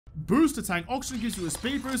booster tank. Oxygen gives you a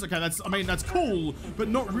speed boost. Okay, that's cool, but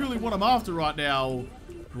not really what I'm after right now.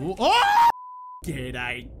 Ooh, oh!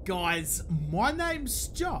 G'day, guys. My name's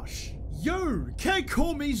Josh. You can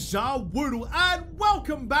call me Woodle, and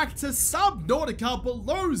welcome back to Subnautica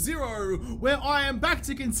Below Zero, where I am back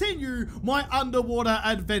to continue my underwater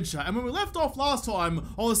adventure. And when we left off last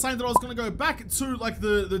time, I was saying that I was going to go back to like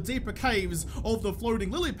the deeper caves of the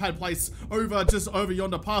floating lily pad place just over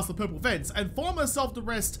yonder past the purple vents, and find myself the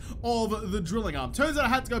rest of the drilling arm. Turns out I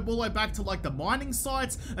had to go all the way back to like the mining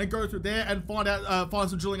sites and go through there and find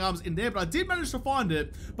some drilling arms in there, but I did manage to find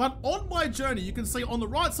it. But on my journey, you can see on the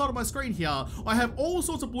right side of my screen here, I have all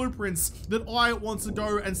sorts of blueprints that I want to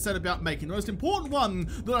go and set about making. The most important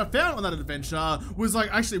one that I found on that adventure was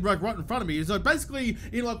like actually right in front of me. So basically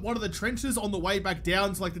in like one of the trenches on the way back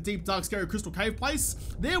down to like the deep dark scary crystal cave place,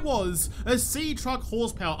 there was a sea truck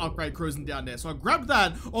horsepower upgrade cruising down there. So I grabbed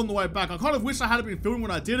that on the way back. I kind of wish I had been filming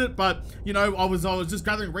when I did it, but you know, I was just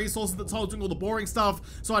gathering resources at the time, doing all the boring stuff.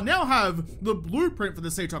 So I now have the blueprint for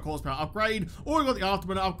the sea truck horsepower upgrade, or I got the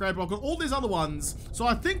afterburner upgrade, but I've got all these other ones. So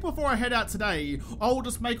I think before I head out today, I will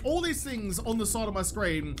just make all these things on the side of my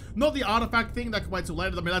screen. Not the artifact thing, that can wait till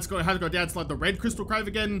later. I mean, that's going to have to go down to like the red crystal cave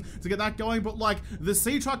again to get that going, but like the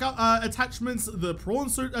sea truck attachments, the prawn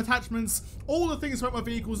suit attachments, all the things to make my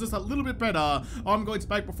vehicles just a little bit better, I'm going to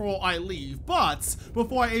make before I leave. But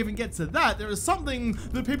before I even get to that, there is something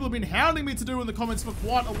that people have been hounding me to do in the comments for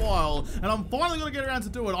quite a while, and I'm finally going to get around to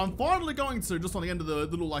do it. I'm finally going to, just on the end of the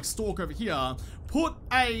little like stalk over here, put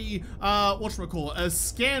a a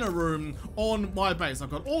scanner room on my base. I've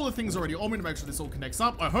got all the things already on me to make sure this all connects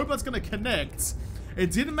up. I hope that's going to connect.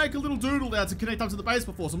 It didn't make a little doodle there to connect up to the base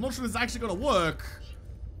before, so I'm not sure this is actually going to work.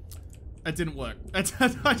 It didn't work.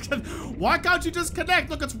 Why can't you just connect?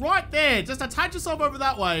 Look, it's right there. Just attach yourself over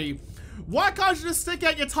that way. Why can't you just stick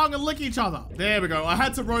out your tongue and lick each other? There we go. I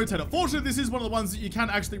had to rotate it. Fortunately, this is one of the ones that you can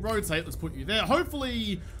actually rotate. Let's put you there.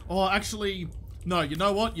 Hopefully, oh, actually, no, you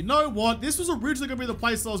know what? You know what? This was originally going to be the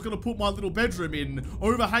place that I was going to put my little bedroom in,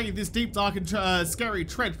 overhanging this deep, dark, and scary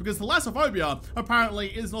trench, because thalassophobia apparently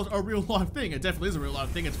is not a real-life thing. It definitely is a real-life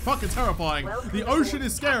thing. It's fucking terrifying. The ocean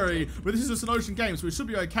is scary, but this is just an ocean game, so it should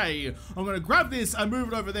be okay. I'm going to grab this and move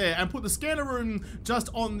it over there and put the scanner room just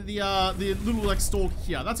on the little, like, stalk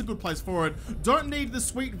here. That's a good place for it. Don't need the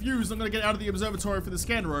sweet views I'm going to get out of the observatory for the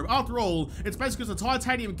scanner room. After all, it's basically just a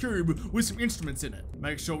titanium cube with some instruments in it.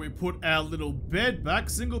 Make sure we put our little bed back,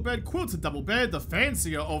 single bed, quilted double bed, the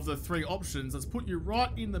fancier of the three options. Let's put you right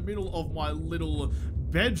in the middle of my little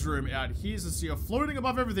bedroom out here, so you're floating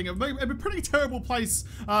above everything. It'd be a pretty terrible place,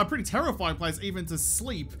 pretty terrifying place even to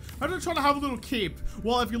sleep. I'm just trying to have a little kip,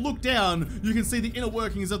 while if you look down, you can see the inner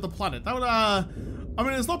workings of the planet. That would, I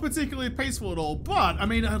mean, it's not particularly peaceful at all, but, I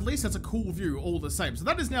mean, at least that's a cool view all the same. So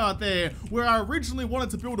that is now out there where I originally wanted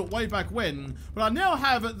to build it way back when, but I now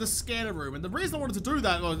have the scanner room. And the reason I wanted to do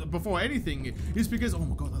that before anything is because, oh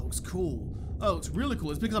my god, that looks cool. Oh, it's really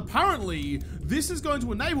cool. It's because apparently this is going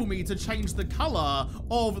to enable me to change the color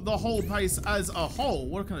of the whole base as a whole.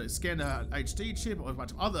 What kind of scanner HD chip or a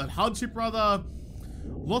bunch of other HUD chip rather?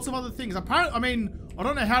 Lots of other things. Apparently, I mean, I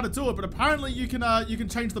don't know how to do it, but apparently you can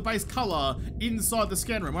change the base color inside the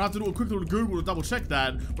scanner room. I have to do a quick little Google to double check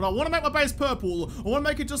that. But I want to make my base purple. I want to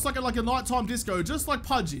make it just like a nighttime disco, just like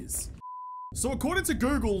Pudge is. So according to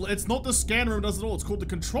Google, it's not the scanner room does it all, it's called the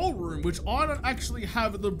control room, which I don't actually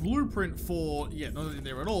have the blueprint for yet, not in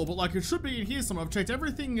there at all, but like it should be in here somewhere. I've checked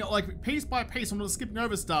everything like piece by piece, I'm not skipping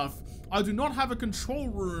over stuff. I do not have a control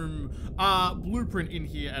room blueprint in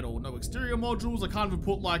here at all. No exterior modules, I can't even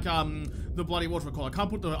put like the bloody whatchamacallit, I can't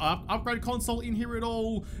put the upgrade console in here at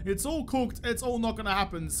all. It's all cooked, it's all not gonna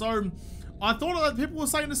happen. So I thought that people were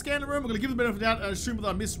saying the scanner room, I'm going to give them a benefit of the doubt and assume that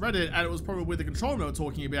I misread it, and it was probably the control room they were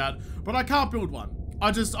talking about, but I can't build one. I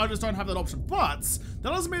just don't have that option. But that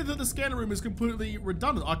doesn't mean that the scanner room is completely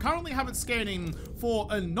redundant. I currently have it scanning for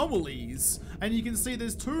anomalies, and you can see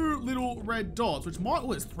there's two little red dots, which might,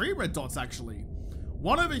 oh, it's three red dots actually.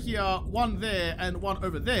 One over here, one there, and one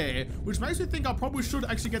over there, which makes me think I probably should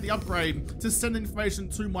actually get the upgrade to send information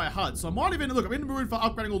to my HUD. So I might even, look, I'm in the mood for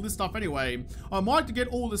upgrading all this stuff anyway. I might get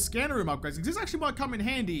all the scanner room upgrades, because this actually might come in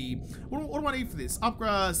handy. What do I need for this?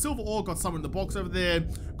 Upgrade, silver ore, got some in the box over there.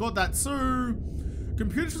 Got that too.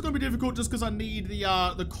 Computer's is going to be difficult just because I need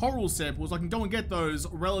the coral samples. I can go and get those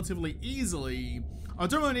relatively easily. I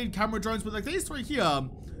don't really need camera drones, but like these three here,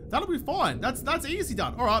 that'll be fine. That's easy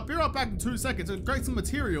done. All right, be right back in 2 seconds and grab some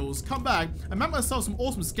materials, come back, and make myself some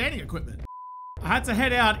awesome scanning equipment. I had to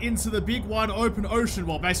head out into the big wide open ocean,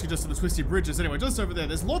 well basically just to the twisty bridges anyway, just over there.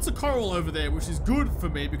 There's lots of coral over there, which is good for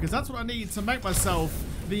me because that's what I need to make myself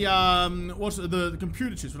the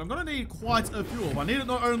computer chips, but I'm gonna need quite a few of them. I need it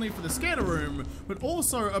not only for the scanner room, but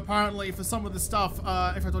also apparently for some of the stuff.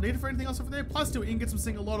 In fact, I need it for anything else over there. Plus, steel ingots. I'm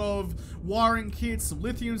seeing a lot of wiring kits, some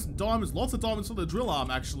lithium, some diamonds, lots of diamonds for the drill arm.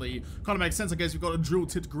 Actually, kind of makes sense. I guess we've got a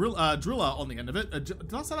drill-tipped driller on the end of it.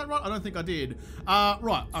 Did I say that right? I don't think I did.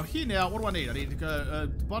 Right, I'm here now. What do I need? I need to go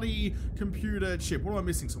bloody computer chip. What am I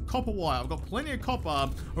missing? Some copper wire. I've got plenty of copper. I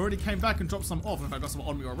already came back and dropped some off. In fact, I got some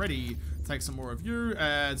on me already. Take some more of you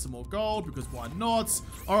and some more gold, because why not?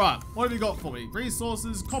 All right, what have you got for me?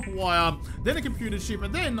 Resources, copper wire, then a computer chip,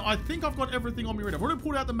 and then I think I've got everything on me ready. I've already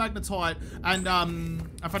pulled out the magnetite, and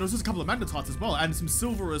in fact, it was just a couple of magnetites as well, and some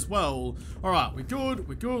silver as well. All right, we're good,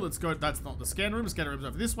 let's go. That's not the scanner room. The scanner room's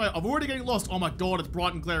over this way. I'm already getting lost. Oh my god, it's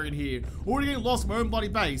bright and glary in here. Already getting lost in my own bloody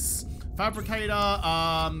base. Fabricator,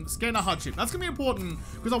 scanner HUD chip. That's gonna be important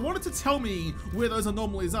because I wanted to tell me where those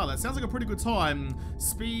anomalies are. That sounds like a pretty good time.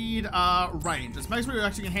 Speed, range. Let's make sure we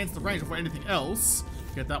actually enhance the range before anything else.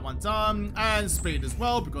 Get that one done. And speed as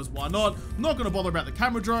well, because why not? I'm not gonna bother about the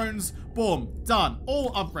camera drones. Boom, done.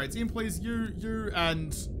 All upgrades in, please. You,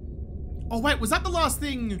 and... Oh wait, was that the last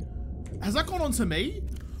thing? Has that gone on to me?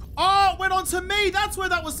 Oh, it went on to me. That's where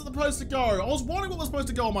that was supposed to go. I was wondering what was supposed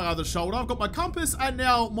to go on my other shoulder. I've got my compass and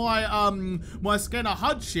now my my scanner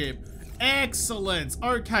HUD chip. Excellent.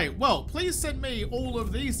 Okay, well, please send me all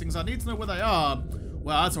of these things. I need to know where they are.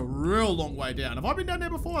 Wow, that's a real long way down. Have I been down there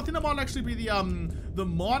before? I think that might actually be the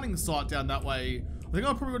mining site down that way. I think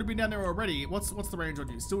I probably would have been down there already. What's the range on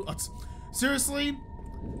you? Still, seriously?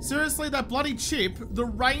 Seriously, that bloody chip, the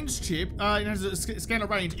range chip, it has a scanner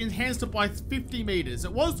range, enhanced it by 50 meters.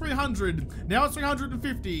 It was 300, now it's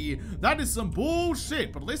 350. That is some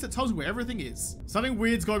bullshit, but at least it tells me where everything is. Something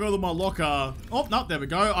weird's going on with my locker. Oh, no, there we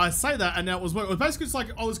go. I say that, and now it was basically just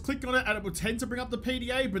like I was clicking on it, and it would tend to bring up the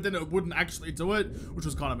PDA, but then it wouldn't actually do it, which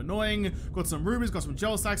was kind of annoying. Got some rubies, got some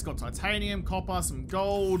gel sacks, got titanium, copper, some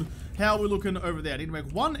gold. How are we looking over there? I need to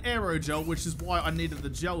make one aerogel, which is why I needed the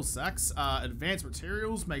gel sacks. Advanced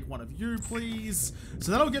materials. Make one of you, please.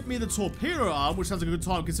 So that'll get me the torpedo arm, which sounds like a good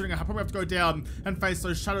time, considering I probably have to go down and face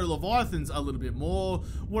those shadow leviathans a little bit more.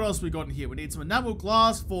 What else we got in here? We need some enamel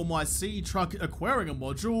glass for my sea truck aquarium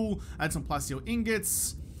module, and some plasteel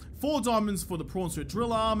ingots. 4 diamonds for the prawn suit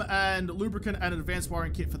drill arm, and lubricant and an advanced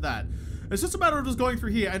wiring kit for that. It's just a matter of just going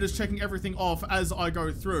through here and just checking everything off as I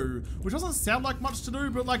go through, which doesn't sound like much to do,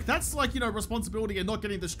 but like that's like, you know, responsibility and not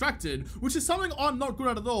getting distracted, which is something I'm not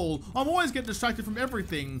good at all. I'm always getting distracted from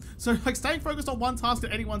everything. So like staying focused on one task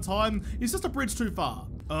at any one time is just a bridge too far.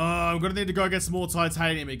 I'm gonna need to go get some more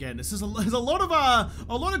titanium again. There's a lot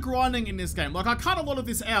of grinding in this game. Like I cut a lot of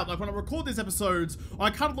this out. Like when I record these episodes,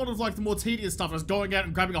 I cut a lot of like the more tedious stuff. I was going out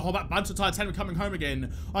and grabbing a whole bunch of titanium and coming home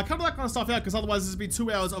again. I cut all that kind of stuff out because otherwise this would be 2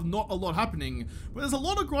 hours of not a lot happening. But there's a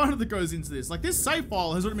lot of grinding that goes into this. Like this save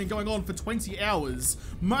file has already been going on for 20 hours.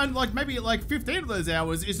 And like maybe like 15 of those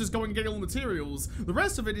hours is just going and getting all the materials. The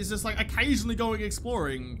rest of it is just like occasionally going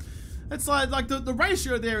exploring. It's like the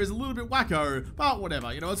ratio there is a little bit wacko, but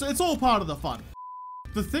whatever, you know, it's all part of the fun.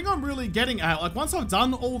 The thing I'm really getting at, like once I've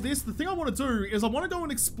done all this, the thing I want to do is I want to go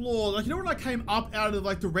and explore, like you know when I came up out of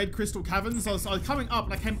like the red crystal caverns, I was coming up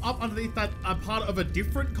and I came up underneath that part of a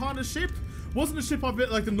different kind of ship. It wasn't a ship I've been,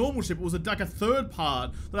 like the normal ship, it was like a third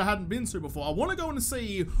part that I hadn't been to before. I want to go and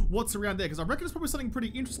see what's around there, because I reckon it's probably something pretty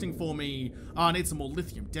interesting for me. I need some more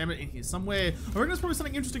lithium, damn it, in here somewhere. I reckon it's probably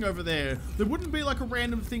something interesting over there. There wouldn't be like a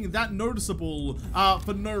random thing that noticeable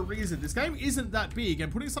for no reason. This game isn't that big,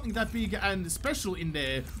 and putting something that big and special in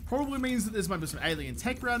there probably means that there's maybe some alien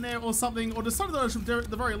tech around there or something, or just something that I should, at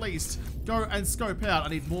the very least, go and scope out. I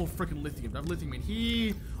need more freaking lithium. Do I have lithium in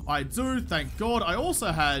here? I do, thank God.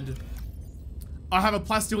 I have a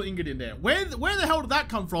plasteel ingot in there. Where the hell did that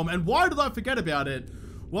come from, and why did I forget about it?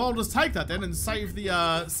 Well, I'll just take that then and save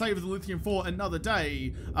the lithium for another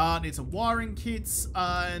day. I need some wiring kits,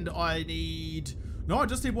 and I need... No, I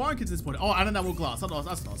just need wiring kits at this point. Oh, and enamel glass. That's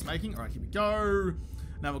what I was making. All right, here we go.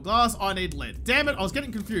 Enamel glass, I need lead. Damn it, I was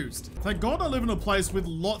getting confused. Thank God I live in a place with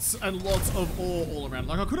lots and lots of ore all around.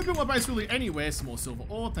 Like, I could have built my base really anywhere. Some more silver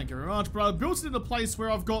ore, thank you very much. But I built it in a place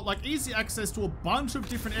where I've got, like, easy access to a bunch of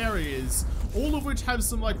different areas, all of which have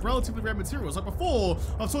some, like, relatively rare materials. Like, before,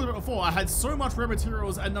 I've talked about before, I had so much rare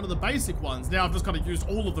materials and none of the basic ones. Now I've just kind of used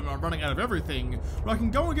all of them and I'm running out of everything. But I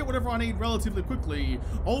can go and get whatever I need relatively quickly.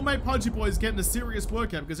 Old mate Pudgy Boy's getting a serious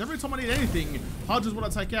workout, because every time I need anything, Pudge is what I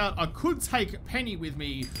take out. I could take Penny with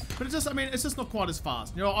me, but it's just, I mean, it's just not quite as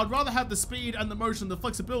fast. You know, I'd rather have the speed and the motion, the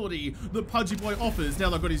flexibility that Pudgy Boy offers now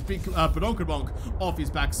that I've got his big badonkadonk off his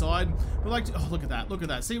backside. But like, oh, look at that, look at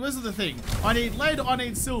that. See, this is the thing. I need lead, I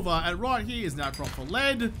need silver, and right here is now a crop for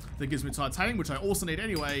lead. That gives me titanium, which I also need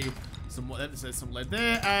anyway. There's some lead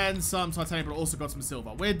there and some titanium, but also got some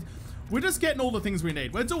silver. We're just getting all the things we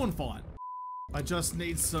need. We're doing fine. I just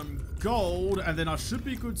need some gold, and then I should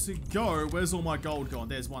be good to go. Where's all my gold gone?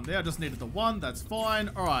 There's one there. I just needed the one. That's fine.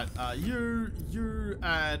 All right. You,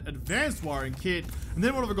 and advanced wiring kit. And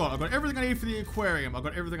then what have I got? I've got everything I need for the aquarium. I've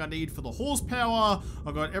got everything I need for the horsepower.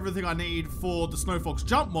 I've got everything I need for the Snow Fox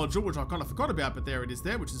jump module, which I kind of forgot about, but there it is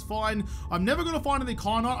there, which is fine. I'm never going to find any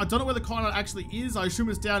kyanite. I don't know where the kyanite actually is. I assume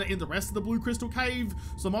it's down in the rest of the blue crystal cave.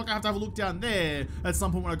 So I'm not going to have a look down there at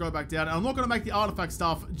some point when I go back down. And I'm not going to make the artifact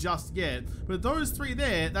stuff just yet. But those three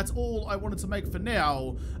there, that's all I wanted to make for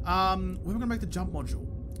now. Where am I going to make the jump module?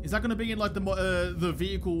 Is that going to be in like the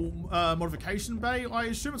vehicle modification bay? I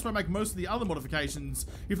assume it's where I make most of the other modifications.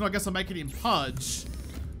 If not, I guess I'll make it in Pudge.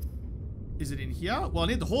 Is it in here? Well, I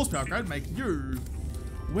need the horsepower upgrade. Make you.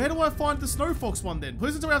 Where do I find the Snow Fox one then?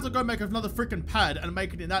 Please don't have to go make another freaking pad and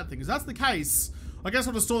make it in that thing. If that's the case, I guess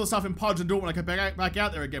I'll just store the stuff in Pudge and do it when I get back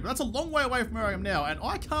out there again. But that's a long way away from where I am now, and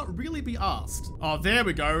I can't really be asked. Oh, there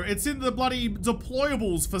we go. It's in the bloody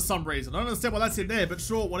deployables for some reason. I don't understand why that's in there, but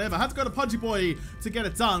sure, whatever. I had to go to Pudgy Boy to get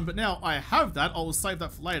it done, but now I have that. I'll save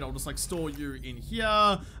that for later. I'll just like store you in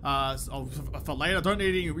here. For later, I don't need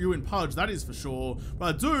any you in Pudge, that is for sure.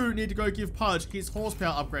 But I do need to go give Pudge his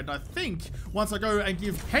horsepower upgrade. And I think once I go and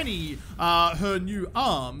give Penny her new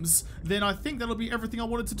arms, then I think that'll be everything I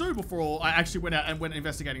wanted to do before I actually went out and went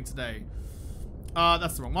investigating today.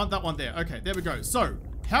 That's the wrong one. That one there. Okay, there we go. So,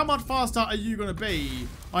 how much faster are you going to be?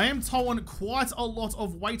 I am towing quite a lot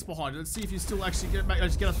of weight behind it. Let's see if you still actually get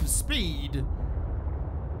up some speed.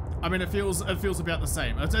 I mean, it feels about the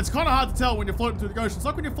same. It's kind of hard to tell when you're floating through the ocean. It's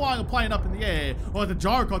like when you're flying a plane up in the air, or like the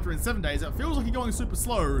gyrocopter in 7 days. It feels like you're going super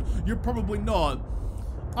slow. You're probably not.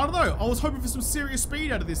 I don't know. I was hoping for some serious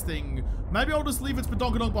speed out of this thing. Maybe I'll just leave its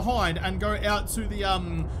badonkadonk behind and go out to the,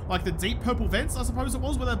 like the deep purple vents, I suppose it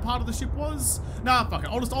was, where that part of the ship was. Nah, fuck it.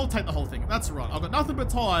 I'll take the whole thing. That's right. I've got nothing but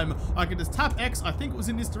time. I can just tap X, I think it was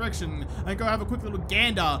in this direction, and go have a quick little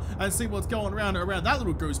gander and see what's going around that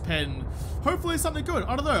little goose pen. Hopefully something good.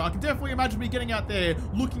 I don't know. I can definitely imagine me getting out there,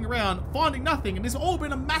 looking around, finding nothing, and it's all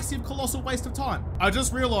been a massive, colossal waste of time. I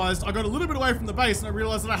just realized I got a little bit away from the base, and I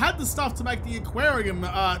realized that I had the stuff to make the aquarium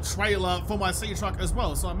trailer for my sea truck as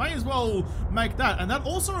well, so I may as well make that. And that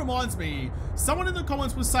also reminds me, someone in the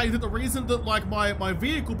comments was saying that the reason that like my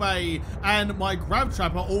vehicle bay and my grab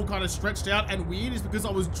trap are all kind of stretched out and weird is because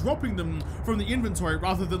I was dropping them from the inventory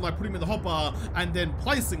rather than like putting them in the hopper and then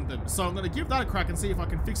placing them. So I'm going to give that a crack and see if I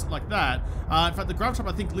can fix it like that. In fact, the grab trap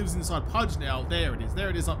I think lives inside Pudge now. There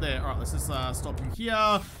it is up there. All right, let's just stop you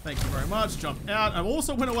here. Thank you very much. Jump out. I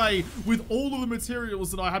also went away with all of the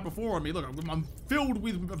materials that I had before on me. Look, I'm filled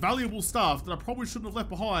with valuable stuff that I probably shouldn't have left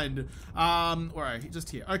behind. Where are you? Just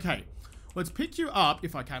here. Okay. Let's pick you up,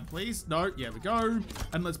 if I can, please. No, yeah, we go.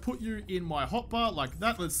 And let's put you in my hotbar like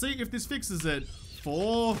that. Let's see if this fixes it.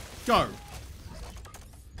 4, go.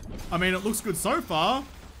 I mean, it looks good so far.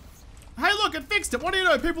 Hey, look, it fixed it. What do you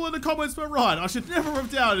know? People in the comments were right. I should never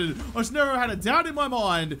have doubted. I should never have had a doubt in my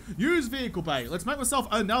mind. Use vehicle bay. Let's make myself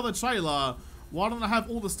another trailer. Why don't I have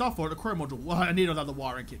all the stuff for it? Aquarium module. Well, I need another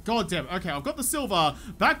wiring kit. God damn it. Okay, I've got the silver.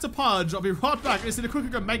 Back to Pudge. I'll be right back. I just need to quickly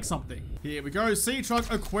go make something. Here we go. Sea truck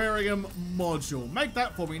aquarium module. Make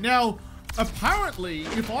that for me. Now, apparently,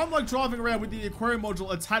 if I'm like driving around with the aquarium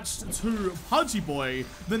module attached to Pudgy Boy,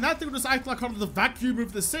 then that thing will just act like kind of the vacuum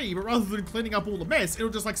of the sea, but rather than cleaning up all the mess, it'll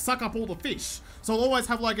just like suck up all the fish. So I'll always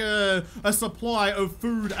have like a supply of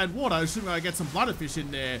food and water, assuming I get some bladderfish in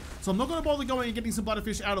there. So I'm not going to bother going and getting some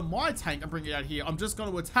bladderfish out of my tank and bring it out here. I'm just going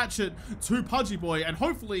to attach it to Pudgy Boy, and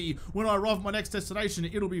hopefully when I arrive at my next destination,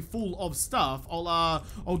 it'll be full of stuff.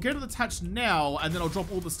 I'll get it attached now, and then I'll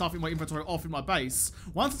drop all the stuff in my inventory off in my base.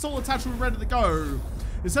 Once it's all attached, we're ready to go.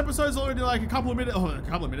 This episode's already like several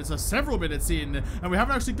minutes in, and we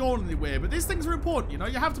haven't actually gone anywhere, but these things are important, you know?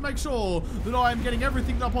 You have to make sure that I am getting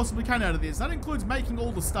everything that I possibly can out of this. That includes making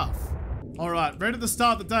all the stuff. Alright, ready to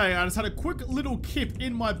start the day. I just had a quick little kip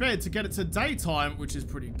in my bed to get it to daytime, which is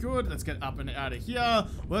pretty good. Let's get up and out of here. Well,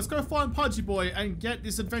 let's go find Pudgy Boy and get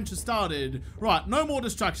this adventure started. Right, no more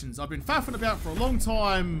distractions. I've been faffing about for a long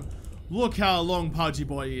time. Look how long Pudgy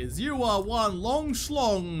Boy is. You are one long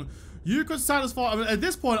schlong. You could satisfy, I mean, at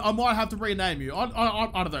this point, I might have to rename you. I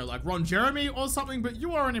don't know, like Ron Jeremy or something, but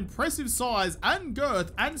you are an impressive size and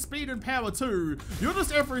girth and speed and power too. You're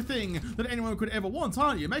just everything that anyone could ever want,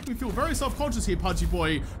 aren't you? Make me feel very self-conscious here, Pudgy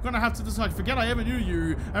Boy. Gonna have to just like forget I ever knew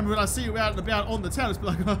you, and when I see you out and about on the town, just be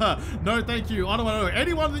like, no thank you. I don't want to know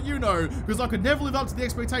anyone that you know, because I could never live up to the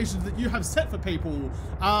expectations that you have set for people.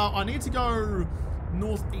 I need to go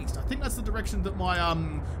northeast. I think that's the direction that my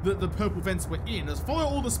the purple vents were in. Let's follow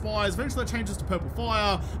all the spies. Eventually that changes to purple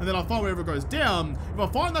fire, and then I'll find wherever it goes down. If I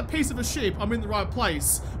find that piece of a ship, I'm in the right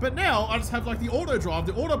place. But now I just have like the auto drive.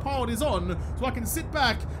 The autopilot is on, so I can sit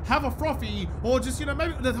back, have a frothy, or just, you know,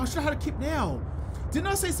 maybe I should have had a kip now. Didn't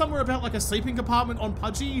I say somewhere about like a sleeping compartment on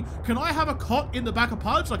Pudgy? Can I have a cot in the back of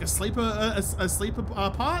Pudge, like a sleeper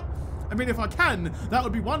part? I mean, if I can, that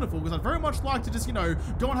would be wonderful, because I'd very much like to just, you know,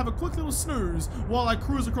 go and have a quick little snooze while I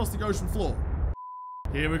cruise across the ocean floor.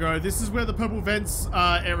 Here we go. This is where the purple vents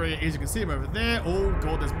area is. You can see them over there. Oh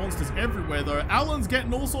god, there's monsters everywhere though. Alan's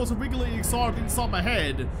getting all sorts of wiggly excited inside my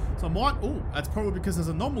head. So I might, oh, that's probably because there's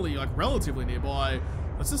an anomaly like relatively nearby.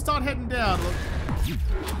 Let's just start heading down. Look.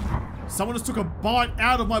 Someone just took a bite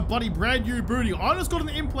out of my bloody brand new booty. I just got an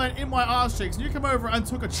implant in my arse cheeks, and you come over and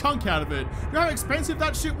took a chunk out of it. You know how expensive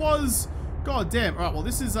that shit was? God damn. All right, well,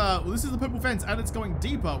 this is the purple fence, and it's going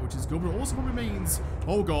deeper, which is good, but it also probably means,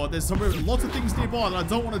 oh god, there's lots of things nearby that I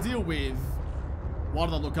don't want to deal with. Why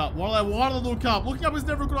did I look up? Why did I look up? Looking up is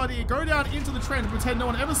never a good idea. Go down into the trench, pretend no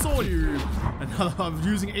one ever saw you. And I'm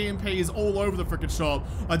using EMPs all over the frickin' shop.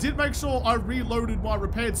 I did make sure I reloaded my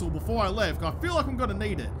repair tool before I left. I feel like I'm gonna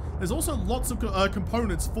need it. There's also lots of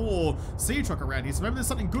components for Sea Truck around here, so maybe there's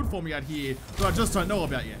something good for me out here that I just don't know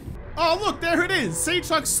about yet. Oh, look, there it is. Sea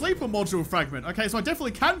Truck sleeper module fragment. Okay, so I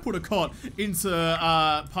definitely can put a cot into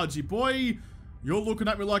Pudgy Boy. You're looking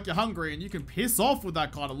at me like you're hungry, and you can piss off with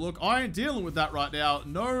that kind of look. I ain't dealing with that right now.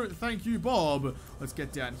 No, thank you, Bob. Let's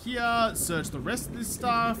get down here, search the rest of this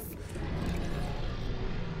stuff.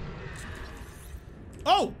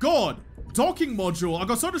 Oh, God. Docking module. I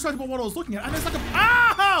got so distracted by what I was looking at, and there's like a...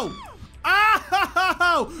 Ow!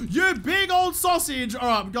 Ow! You big old sausage. All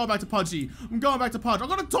right, I'm going back to Pudgy. I'm going back to Pudge. I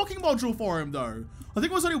got a docking module for him, though. I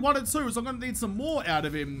think it was only 1 and 2, so I'm going to need some more out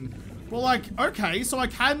of him. Well, like, okay, so I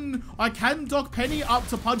can dock Penny up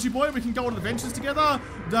to Pudgy Boy. We can go on adventures together.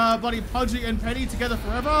 The bloody Pudgy and Penny together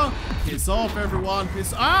forever. Piss off, everyone.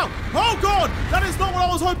 Piss. Ow! Oh, God! That is not what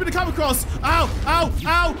I was hoping to come across. Ow! Ow!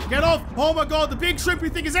 Ow! Get off! Oh, my God. The big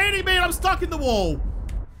shrimpy thing is eating me, and I'm stuck in the wall.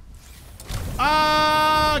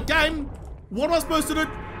 Game. What am I supposed to do?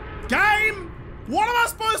 Game. What am I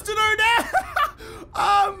supposed to do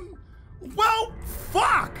now? Well,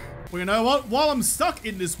 fuck. Well, you know what? While I'm stuck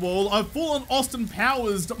in this wall, I've full-on Austin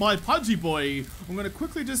Powers my Pudgy Boy. I'm going to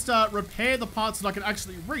quickly just repair the parts that I can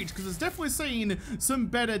actually reach, because it's definitely seen some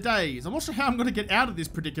better days. I'm not sure how I'm going to get out of this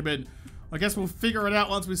predicament. I guess we'll figure it out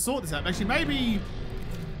once we sort this out. Actually,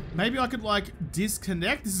 maybe I could, like,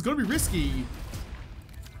 disconnect. This is going to be risky.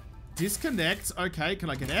 Disconnect. Okay, can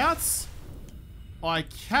I get out? I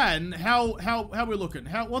can. How are we looking?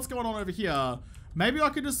 What's going on over here? Maybe I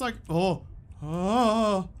could just, like, oh.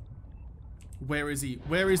 Where is he?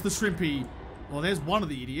 Where is the shrimpy? Well, there's one of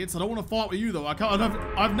the idiots. I don't want to fight with you, though. I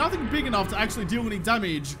have nothing big enough to actually deal any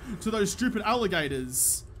damage to those stupid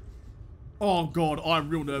alligators. Oh, God. I'm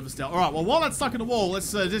real nervous now. All right. Well, while that's stuck in the wall,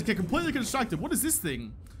 let's just get completely constructed. What is this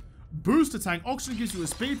thing? Booster tank. Oxygen gives you a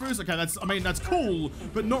speed boost. Okay, that's cool,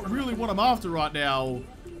 but not really what I'm after right now.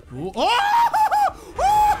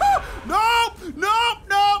 Nope, nope,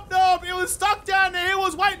 nope, nope. It was stuck down there. It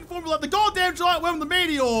was waiting for me like the goddamn giant worm, the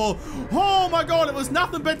meteor. Oh my God, it was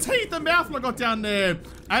nothing but teeth and mouth when I got down there.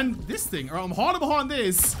 And this thing, all right, I'm hiding behind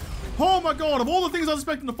this. Oh my God, of all the things I was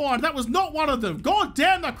expecting to find, that was not one of them. God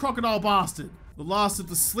damn that crocodile bastard. The last of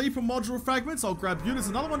the sleeper module fragments. I'll grab you. There's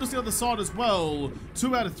another one just the other side as well.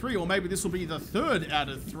 2 out of 3, or maybe this will be the 3rd out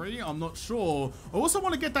of 3. I'm not sure. I also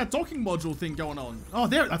want to get that docking module thing going on. Oh,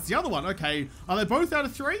 there. That's the other one. Okay. Are they both out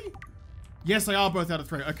of 3? Yes, they are both out of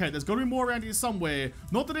 3. Okay, there's got to be more around here somewhere.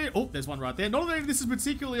 Not that oh, there's one right there. Not that this is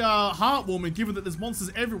particularly heartwarming, given that there's monsters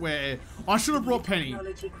everywhere. I should have brought Penny.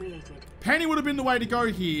 Penny would have been the way to go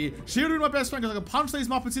here. She would have been my best friend, because I could punch these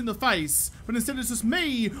Muppets in the face. But instead, it's just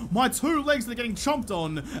me, my 2 legs that are getting chomped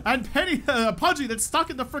on, and Penny, Pudgy that's stuck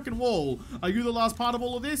in the freaking wall. Are you the last part of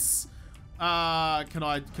all of this? No, I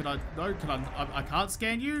can't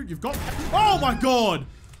scan you. You've got, oh my God.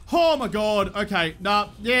 Oh my God. Okay. Nah.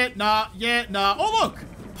 Oh, look.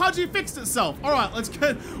 Pudgy fixed itself. All right, let's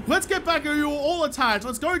get back to you all attached.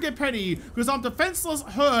 Let's go get Penny, because I'm defenseless,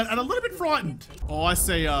 hurt, and a little bit frightened. Oh, I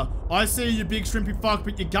see ya. I see you, big shrimpy fuck,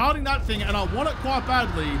 but you're guarding that thing, and I want it quite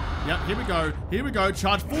badly. Yep, here we go. Here we go.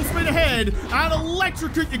 Charge full speed ahead and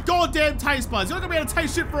electrocute your goddamn taste buds. You're not gonna be able to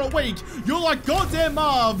taste shit for a week. You're like goddamn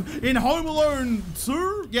Marv in Home Alone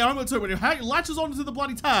 2? Yeah, Home Alone 2. When it latches onto the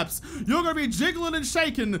bloody taps, you're gonna be jiggling and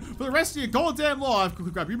shaking for the rest of your goddamn life.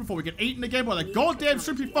 Quickly grab you before we get eaten again by that goddamn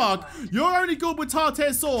shrimpy fuck. You're only good with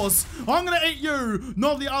tartare sauce. I'm gonna eat you,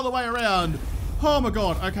 not the other way around. Oh my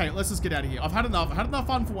god. Okay, let's just get out of here. I've had enough. I've had enough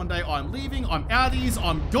fun for one day. I'm leaving. I'm outies.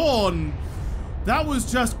 I'm gone. That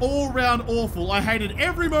was just all round awful. I hated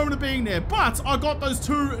every moment of being there, but I got those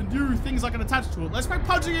 2 new things I can attach to it. Let's make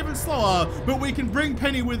Pudgy even slower, but we can bring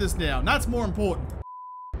Penny with us now, and that's more important.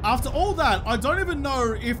 After all that, I don't even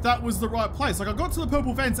know if that was the right place. Like, I got to the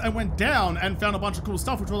purple fence and went down and found a bunch of cool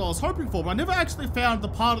stuff, which was what I was hoping for, but I never actually found the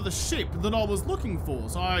part of the ship that I was looking for.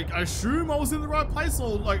 So I assume I was in the right place,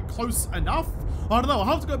 or like close enough. I don't know. I'll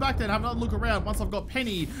have to go back there and have another look around once I've got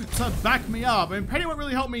Penny to back me up. And Penny won't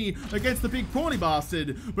really help me against the big prawny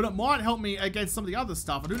bastard, but it might help me against some of the other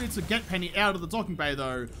stuff. I do need to get Penny out of the docking bay,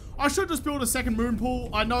 though. I should just build a second moon pool,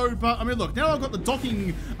 I know, but I mean, look, now I've got the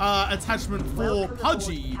docking attachment for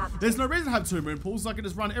Pudgy. There's no reason to have 2 moon pools. I can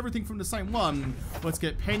just run everything from the same one. Let's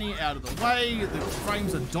get Penny out of the way. The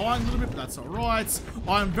frames are dying a little bit, but that's all right.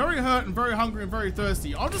 I'm very hurt and very hungry and very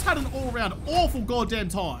thirsty. I've just had an all-around awful goddamn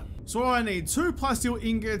time. So I need 2 plasteel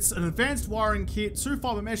ingots, an advanced wiring kit, 2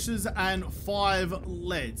 fiber meshes, and 5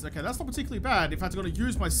 leads. Okay, that's not particularly bad. In fact, I'm going to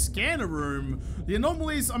use my scanner room. The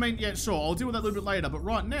anomalies, I mean, yeah, sure, I'll deal with that a little bit later. But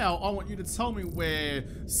right now, I want you to tell me where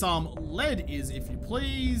some lead is, if you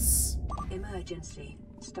please. Emergency.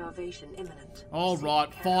 Starvation imminent.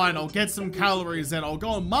 Alright, fine, I'll get some calories then. I'll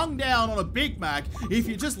go and mung down on a Big Mac if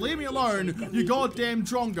you just leave me alone, you goddamn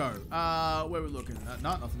drongo. Where are we looking at?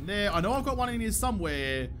 No, nothing there. I know I've got one in here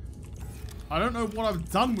somewhere. I don't know what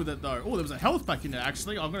I've done with it though. Oh, there was a health pack in there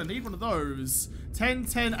actually. I'm going to need one of those. 10,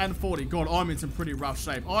 10, and 40. God, I'm in some pretty rough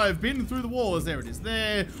shape. I have been through the wars. There it is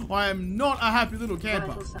there. I am not a happy little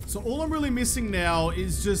camper. So all I'm really missing now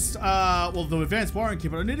is just, well, the advanced wiring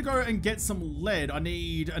kit, but I need to go and get some lead. I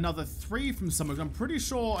need another 3 from somewhere. I'm pretty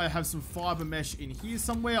sure I have some fiber mesh in here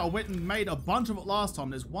somewhere. I went and made a bunch of it last time.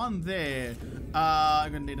 There's one there.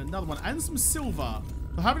 I'm going to need another one and some silver.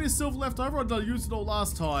 Do I have any silver left over, or did I use it all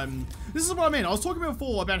last time? This is what I mean. I was talking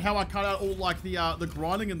before about how I cut out all like the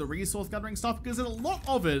grinding and the resource gathering stuff, because there's a lot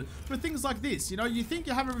of it for things like this. You know, you think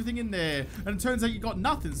you have everything in there, and it turns out you got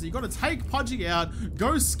nothing. So you got to take Pudgy out,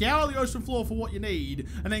 go scour the ocean floor for what you need,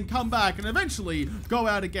 and then come back and eventually go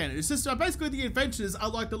out again. It's just basically the adventures are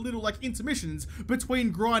like the little like intermissions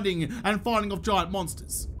between grinding and fighting off giant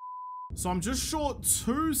monsters. So I'm just short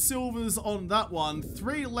 2 silvers on that one,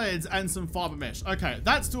 3 leads, and some fiber mesh. Okay,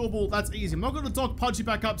 that's doable. That's easy. I'm not going to dock Pudgy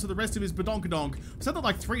back up to the rest of his badonkadonk. I've said that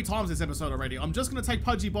like 3 times this episode already. I'm just going to take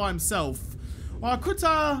Pudgy by himself. I could,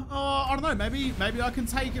 I don't know, maybe I can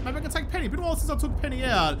take it. Maybe I can take Penny. Been a while since I took Penny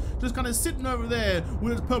out. Just kind of sitting over there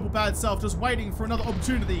with his purple bad self, just waiting for another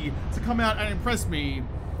opportunity to come out and impress me.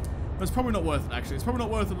 But it's probably not worth it, actually. It's probably not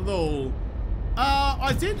worth it at all.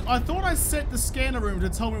 I thought I set the scanner room to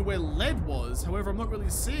tell me where lead was. However, I'm not really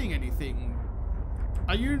seeing anything.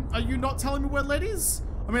 Are you not telling me where lead is?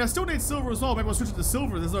 I mean, I still need silver as well. Maybe I'll switch it to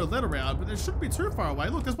silver if there's no lead around, but there shouldn't be too far away.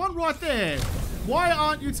 Look, there's one right there. Why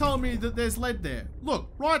aren't you telling me that there's lead there? Look,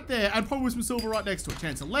 right there, and probably some silver right next to it.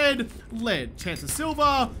 Chance of lead, lead. Chance of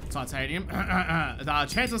silver, titanium.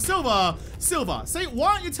 Chance of silver, silver. See,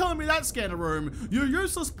 why aren't you telling me that, scanner room? You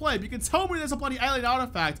useless pleb. You can tell me there's a bloody alien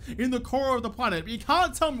artifact in the core of the planet, but you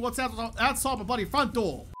can't tell me what's outside my bloody front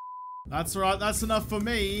door. That's right, that's enough for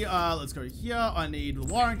me. Let's go here. I need the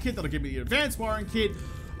wiring kit. That'll give me the advanced wiring kit.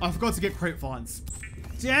 I forgot to get creep vines.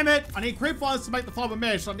 Damn it! I need creep vines to make the fiber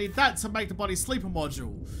mesh. I need that to make the bloody sleeper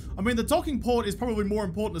module. I mean, the docking port is probably more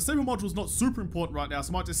important. The sleeper module is not super important right now,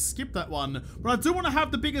 so I might just skip that one. But I do want to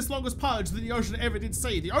have the biggest, longest pudge that the ocean ever did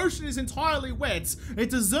see. The ocean is entirely wet. It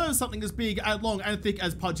deserves something as big and long and thick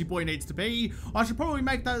as Pudgy Boy needs to be. I should probably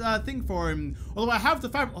make that thing for him. Although I have the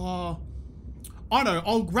fabric. Oh. I know,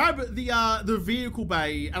 I'll grab the vehicle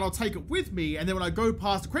bay and I'll take it with me, and then when I go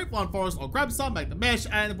past the creepvine forest, I'll grab some, make the mesh,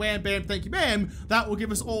 and wham bam, thank you ma'am, that will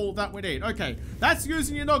give us all that we need. Okay, that's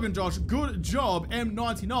using your noggin, Josh. Good job,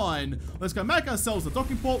 M99. Let's go make ourselves a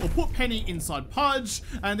docking port. We'll put Penny inside Pudge,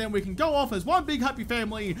 and then we can go off as one big happy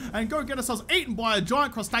family and go get ourselves eaten by a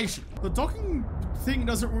giant crustacean. The docking thing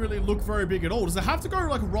doesn't really look very big at all. Does it have to go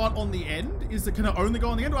like right on the end? Can it only go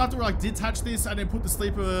on the end, or I have to like detach this and then put the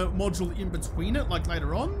sleeper module in between it like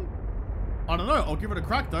later on? I don't know. I'll give it a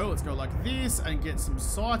crack though. Let's go like this and get some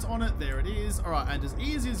sight on it. There it is. All right, and as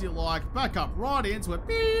easy as you like, back up right into it.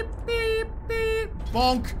 Beep, beep, beep.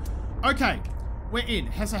 Bonk. Okay, we're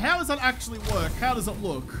in. So how does that actually work? How does it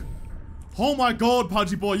look? Oh my God,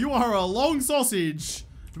 Pudgy Boy, you are a long sausage.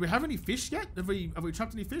 Do we have any fish yet? Have we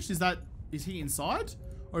trapped any fish? Is he inside?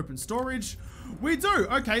 Open storage. We do.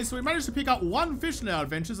 Okay, so we managed to pick up 1 fish in our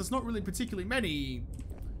adventures. That's not really particularly many.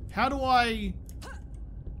 How do I...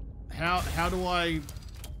 Why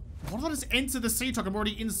don't I just enter the sea truck? I'm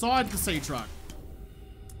already inside the sea truck.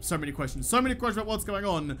 So many questions. So many questions about what's going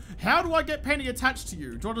on. How do I get Penny attached to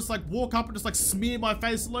you? Do I just like walk up and just like smear my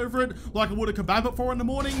face all over it like I would a kebab at 4 in the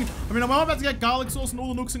morning? I mean, am I about to get garlic sauce and all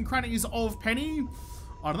the nooks and crannies of Penny?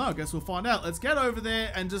 I don't know. I guess we'll find out. Let's get over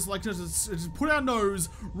there and just like just put our nose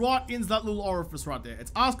right into that little orifice right there.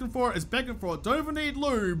 It's asking for it. It's begging for it. Don't even need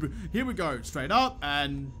lube. Here we go. Straight up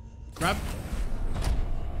and grab.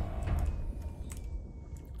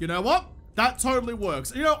 You know what? That totally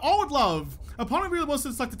works. You know, I would love, a part of me really wants to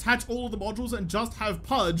just like detach all of the modules and just have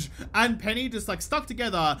Pudge and Penny just like stuck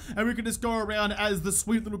together and we can just go around as the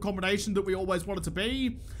sweet little combination that we always wanted to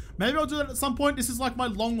be. Maybe I'll do that at some point. This is like my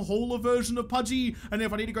long hauler version of Pudgy, and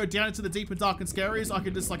if I need to go down into the deep and dark and scaries, I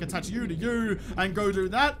can just like attach you to you and go do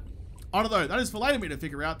that. I don't know. That is for later me to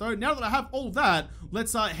figure out, though. Now that I have all that,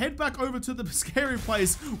 let's head back over to the scary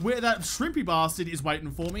place where that shrimpy bastard is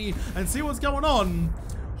waiting for me and see what's going on.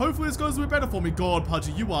 Hopefully this goes a bit better for me. God,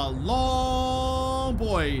 Pudgy, you are long,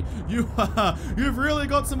 boy. You've really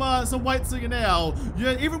got some weight to you now.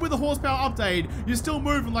 Yeah, even with the horsepower update, you're still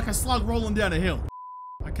moving like a slug rolling down a hill.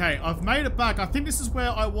 Okay, I've made it back. I think this is where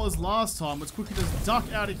I was last time. Let's quickly just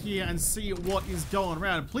duck out of here and see what is going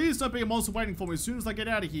around. Please don't be a monster waiting for me as soon as I get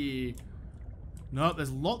out of here. No,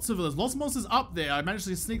 there's lots of monsters up there. I managed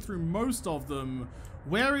to sneak through most of them.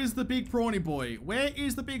 Where is the big prawny boy? Where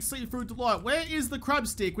is the big seafood delight? Where is the crab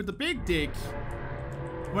stick with the big dick?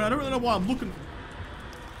 Well, I don't really know why I'm looking.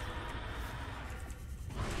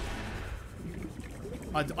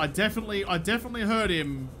 I definitely heard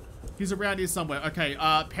him. He's around here somewhere. Okay,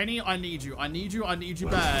 Penny, I need you. I need you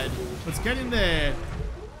bad. Let's get in there.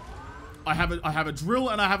 I have a drill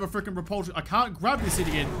and I have a freaking repulsion. I can't grab this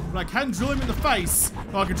idiot, but I can drill him in the face.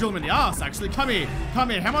 Oh, I can drill him in the ass, actually. Come here. Come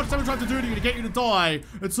here. How much damage do I have to do to you to get you to die?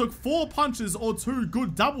 It took 4 punches or 2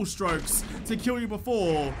 good double strokes to kill you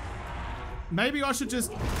before. Maybe I should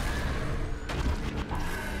just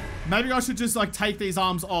like take these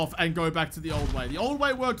arms off and go back to the old way. The old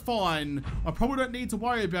way worked fine. I probably don't need to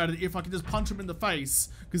worry about it if I can just punch him in the face,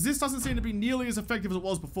 because this doesn't seem to be nearly as effective as it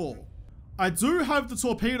was before. I do have the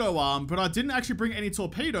torpedo arm, but I didn't actually bring any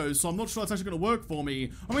torpedoes, so I'm not sure that's actually going to work for me.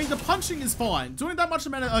 I mean, the punching is fine. Doing that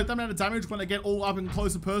amount of damage when I get all up and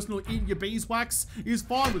close and personal in your beeswax is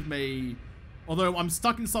fine with me. Although I'm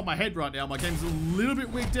stuck inside my head right now. My game's a little bit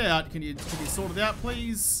wigged out. Can you sort it out,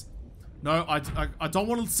 please? No, I don't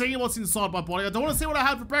want to see what's inside my body. I don't want to see what I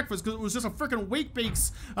had for breakfast because it was just a freaking Wheat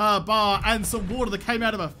Beaks bar and some water that came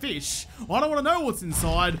out of a fish. I don't want to know what's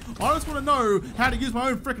inside. I just want to know how to use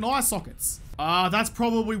my own freaking eye sockets. That's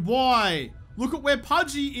probably why. Look at where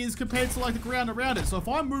Pudgy is compared to like the ground around it. So if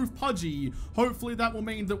I move Pudgy, hopefully that will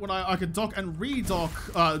mean that when I can dock and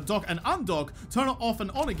redock, dock and undock, turn it off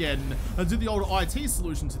and on again, and do the old IT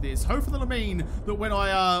solution to this. Hopefully that'll mean that when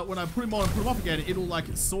I put him on and put him off again, it'll like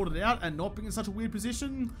sort it out and not be in such a weird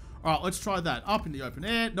position. All right, let's try that. Up in the open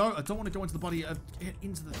air. No, I don't want to go into the body. Get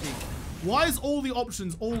into the thing. Why is all the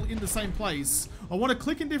options all in the same place? I want to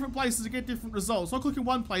click in different places to get different results. So I click in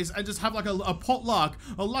one place and just have like a potluck,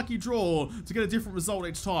 a lucky draw to get a different result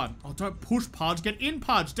each time. Oh, don't push Pudge. Get in,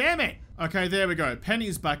 Pudge. Damn it. Okay, there we go.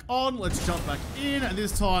 Penny's back on. Let's jump back in, and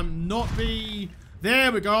this time not be...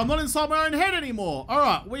 There we go. I'm not inside my own head anymore. All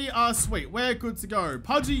right, we are sweet. We're good to go.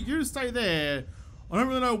 Pudgy, you stay there. I don't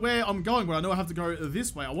really know where I'm going, but I know I have to go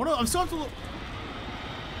this way. I'm still have to look...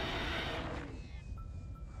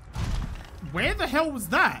 Where the hell was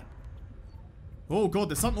that? Oh god,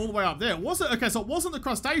 there's something all the way up there. Was it? Okay, so it wasn't the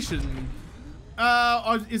crustacean.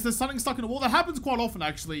 Is there something stuck in the wall? That happens quite often,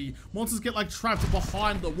 actually. Monsters get like trapped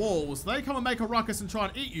behind the walls. They come and make a ruckus and try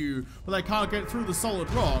and eat you, but they can't get through the solid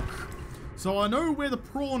rock. So I know where the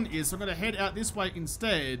prawn is, so I'm gonna head out this way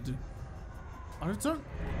instead. I don't...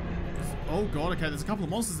 Oh god, okay, there's a couple of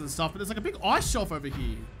monsters and stuff, but there's like a big ice shelf over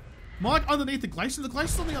here. Am I like underneath the glacier? The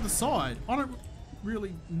glacier's on the other side. I don't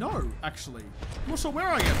really know, actually. I'm not sure where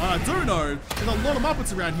I am. I do know there's a lot of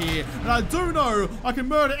Muppets around here, and I do know I can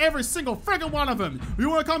murder every single friggin' one of them. You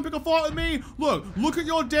want to come pick a fight with me? Look at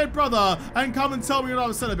your dead brother and come and tell me what I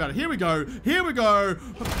was said about it. Here we go. Here we go.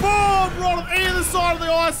 Boom! Right on either side of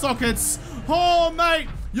the eye sockets. Oh, mate.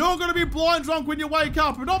 You're gonna be blind drunk when you wake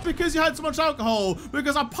up, but not because you had so much alcohol,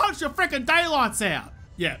 because I punched your freaking daylights out.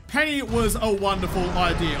 Yeah, Penny was a wonderful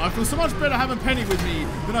idea. I feel so much better having Penny with me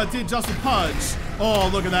than I did just with Pudge. Oh,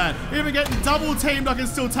 look at that. Even getting double teamed, I can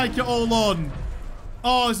still take you all on.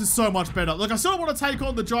 Oh, this is so much better. Look, I still don't want to take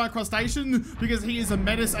on the giant crustacean because he is a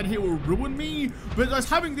menace and he will ruin me. But just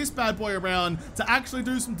having this bad boy around to actually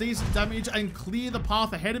do some decent damage and clear the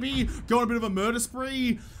path ahead of me, go on a bit of a murder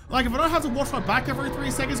spree. Like, if I don't have to watch my back every 3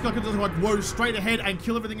 seconds, I can just like row straight ahead and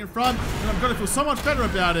kill everything in front, and I'm gonna feel so much better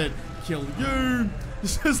about it. Kill you.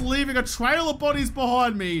 Just leaving a trail of bodies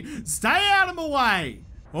behind me. Stay out of my way.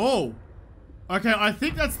 Oh. Okay, I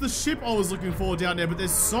think that's the ship I was looking for down there, but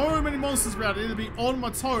there's so many monsters around. I need to be on my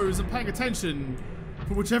toes and paying attention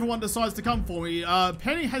for whichever one decides to come for me.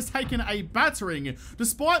 Penny has taken a battering.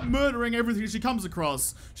 Despite murdering everything she comes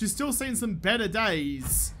across, she's still seen some better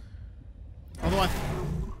days. Although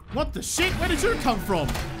what the shit? Where did you come from?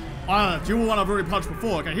 Dual one I've already punched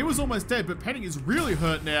before. Okay, he was almost dead, but Penny is really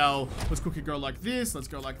hurt now. Let's quickly go like this. Let's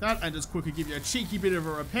go like that. And just quickly give you a cheeky bit of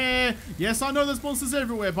a repair. Yes, I know there's monsters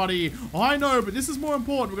everywhere, buddy. I know, but this is more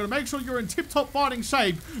important. We're going to make sure you're in tip-top fighting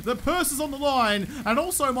shape. The purse is on the line, and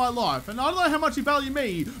also my life. And I don't know how much you value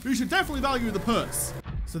me, but you should definitely value the purse.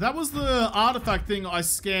 So that was the artifact thing I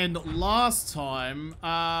scanned last time.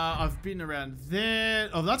 I've been around there.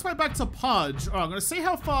 Oh, that's way back to Pudge. All right, I'm going to see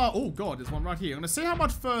how far... Oh, God, there's one right here. I'm going to see how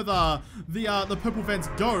much further the purple vent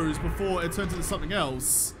goes before it turns into something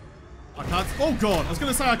else. I can't... Oh, God, I was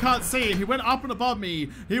going to say I can't see him. He went up and above me.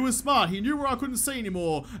 He was smart. He knew where I couldn't see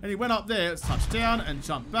anymore. And he went up there. Let's touch down and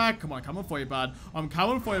jump back. Come on, coming for you, bud. I'm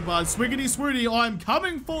coming for you, bud. Swiggity swooty. I'm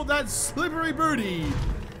coming for that slippery booty.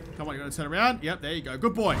 Come on, you're gonna turn around. Yep, there you go.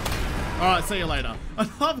 Good boy. All right, see you later.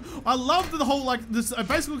 I love the whole, like, this. It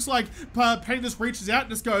basically looks like Penny just reaches out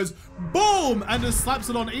and just goes boom and just slaps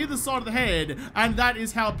it on either side of the head, and that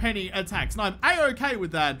is how Penny attacks. And I'm a-okay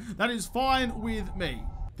with that. That is fine with me.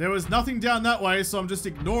 There was nothing down that way, so I'm just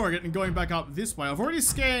ignoring it and going back up this way. I've already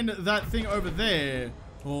scanned that thing over there.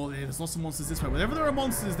 Oh, yeah, there's lots of monsters this way. Whenever there are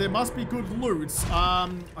monsters, there must be good loot. I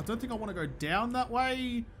don't think I want to go down that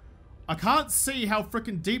way. I can't see how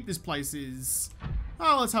freaking deep this place is.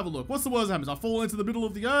 Oh, let's have a look. What's the worst that happens? I fall into the middle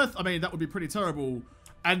of the earth? I mean, that would be pretty terrible.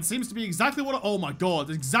 And seems to be exactly what oh my God,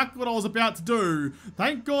 exactly what I was about to do.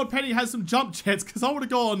 Thank God Penny has some jump jets, because I would have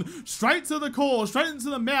gone straight to the core, straight into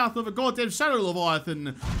the mouth of a goddamn Shadow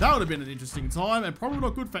Leviathan. That would have been an interesting time, and probably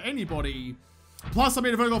not good for anybody. Plus, I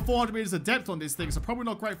mean, I've only got 400 meters of depth on this thing, so probably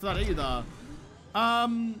not great for that either.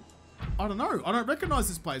 I don't know. I don't recognize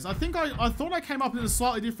this place. I think I thought I came up in a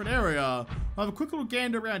slightly different area. I have a quick little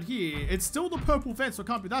gander around here. It's still the purple vent, so it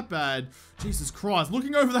can't be that bad. Jesus Christ.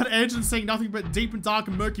 Looking over that edge and seeing nothing but deep and dark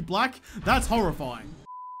and murky black, that's horrifying.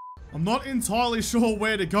 I'm not entirely sure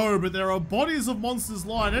where to go, but there are bodies of monsters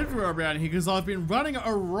lying everywhere around here because I've been running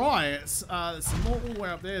a riot. There's some more all the way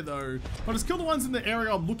up there, though. If I just kill the ones in the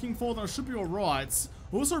area I'm looking for, then I should be alright.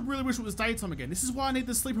 I also really wish it was daytime again. This is why I need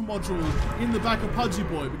the sleeper module in the back of Pudgy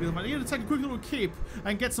Boy, because if I need to take a quick little kip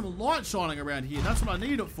and get some light shining around here, that's what I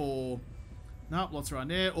need it for. Nope, lots around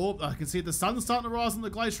there. Oh, I can see the sun's starting to rise on the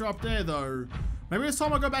glacier up there, though. Maybe it's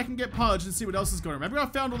time I go back and get Pudge and see what else is going on. Maybe I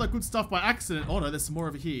found all that good stuff by accident. Oh no, there's some more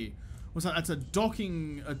over here. What's that? That's a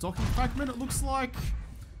docking fragment, it looks like.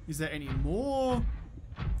 Is there any more?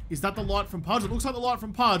 Is that the light from Pudge? It looks like the light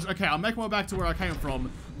from Pudge. Okay, I'll make my way back to where I came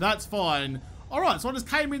from. That's fine. Alright, so I just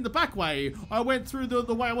came in the back way. I went through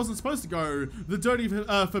the way I wasn't supposed to go. The dirty,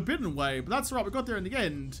 forbidden way. But that's alright, we got there in the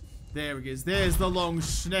end. There it is. There's the long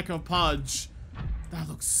schneck of Pudge. That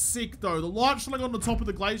looks sick, though. The light shining on the top of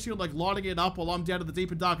the glacier, like lighting it up while I'm down to the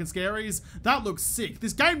deep and dark and scaries. That looks sick.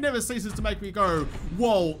 This game never ceases to make me go,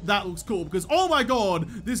 whoa, that looks cool. Because, oh my God,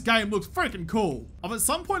 this game looks freaking cool. I've at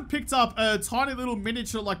some point picked up a tiny little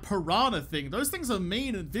miniature, like, piranha thing. Those things are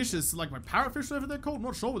mean and vicious. Like, my parrotfish, whatever they're called. I'm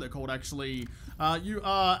not sure what they're called, actually. You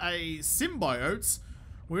are a symbiote.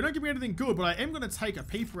 Well, you don't give me anything good, but I am going to take a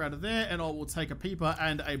peeper out of there, and I will take a peeper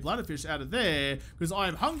and a bladderfish out of there, because I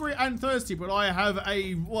am hungry and thirsty, but I have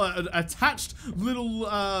an attached little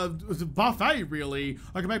buffet, really.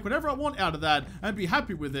 I can make whatever I want out of that and be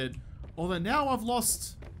happy with it. Although now I've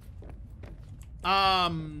lost...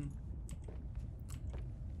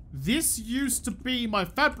 This used to be my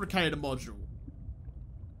fabricator module.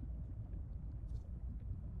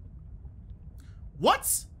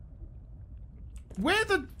 What? Where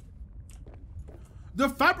the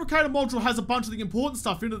fabricator module has a bunch of the important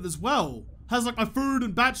stuff in it as well. Has like my food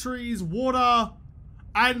and batteries, water,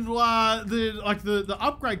 and the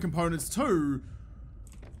upgrade components too.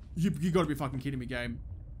 You gotta be fucking kidding me, game.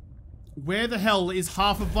 Where the hell is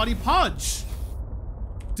half of bloody Pudge?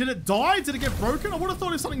 Did it die? Did it get broken? I would have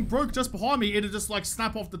thought if something broke just behind me, it'd just like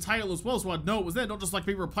snap off the tail as well, so I'd know it was there, not just like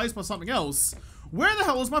be replaced by something else. Where the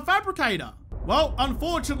hell is my fabricator? Well,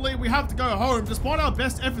 unfortunately, we have to go home. Despite our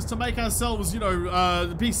best efforts to make ourselves, you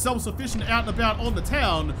know, be self-sufficient out and about on the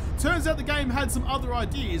town, turns out the game had some other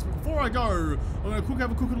ideas. But before I go, I'm going to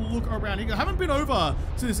have a quick little look around here. I haven't been over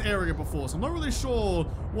to this area before, so I'm not really sure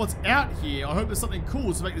what's out here. I hope there's something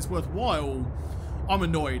cool to make this worthwhile. I'm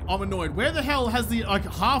annoyed. I'm annoyed. Where the hell has the, like,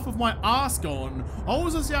 half of my ass gone? I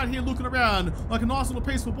was just out here looking around like a nice little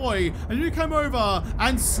peaceful boy, and you came over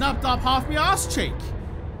and snapped up half my ass cheek.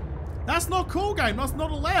 That's not cool, game. That's not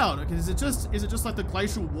allowed. Okay, is it just like the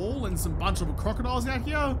glacial wall and some bunch of crocodiles out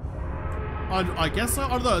here? I guess so. I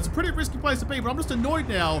don't know. It's a pretty risky place to be, but I'm just annoyed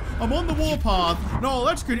now. I'm on the warpath, and I'll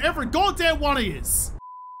electrocute every goddamn one of yous.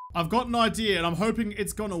 I've got an idea, and I'm hoping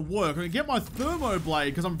it's gonna work. I'm gonna get my thermo blade,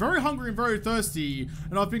 because I'm very hungry and very thirsty,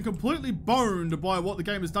 and I've been completely boned by what the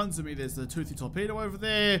game has done to me. There's the toothy torpedo over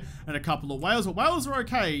there, and a couple of whales, but whales are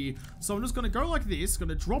okay. So I'm just gonna go like this,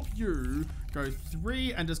 gonna drop you, go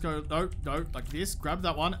 3, and just go, no, like this, grab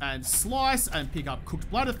that one, and slice, and pick up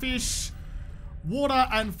cooked bladderfish, water,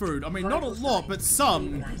 and food. I mean, not a lot, but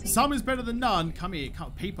some. Some is better than none. Come here,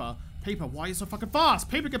 come, Peeper. Peeper, why are you so fucking fast?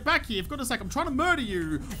 Peeper, get back here. For goodness sake, I'm trying to murder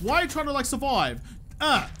you. Why are you trying to, like, survive?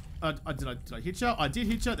 Did I hit you? I did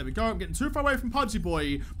hit you. There we go. I'm getting too far away from Pudgy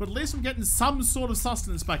Boy, but at least I'm getting some sort of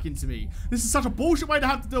sustenance back into me. This is such a bullshit way to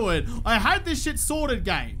have to do it. I had this shit sorted,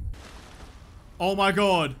 game. Oh my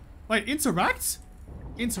god. Wait, interact?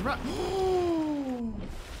 Interact?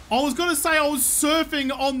 I was gonna say I was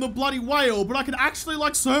surfing on the bloody whale, but I can actually,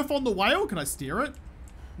 like, surf on the whale? Can I steer it?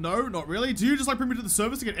 No, not really. Do you just like bring me to the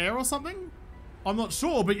surface to get air or something? I'm not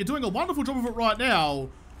sure, but you're doing a wonderful job of it right now.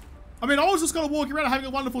 I mean, I was just gonna walk around having a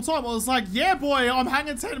wonderful time. I was like, yeah, boy, I'm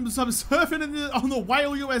hanging 10, I'm surfing on the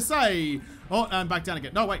Whale USA. Oh, and back down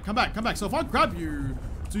again. No, wait, come back, come back. So if I grab you,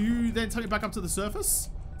 do you then take me back up to the surface?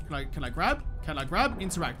 Can I grab? Can I grab?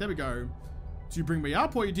 Interact. There we go. Do you bring me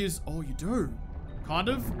up, or you just? Oh, you do. Kind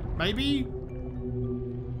of. Maybe.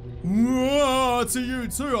 Whoa, to you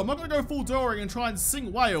too. I'm not gonna go full Dory and try and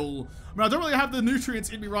sing whale. I mean, I don't really have the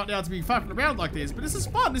nutrients in me right now to be fapping around like this, but this is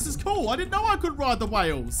fun. This is cool. I didn't know I could ride the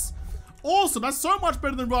whales. Awesome. That's so much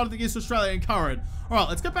better than riding the East Australian current. All right,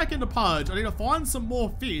 let's get back into Pudge. I need to find some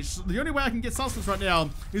more fish. The only way I can get sustenance right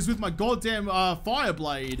now is with my goddamn fire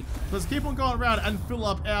blade. Let's keep on going around and fill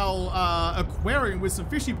up our aquarium with some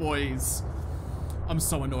fishy boys. I'm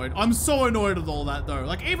so annoyed. I'm so annoyed with all that though.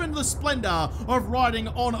 Like, even the splendor of riding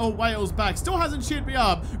on a whale's back still hasn't cheered me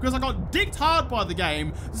up because I got dicked hard by the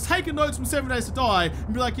game. Just taking notes from 7 Days to Die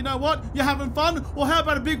and be like, you know what? You're having fun? Well, how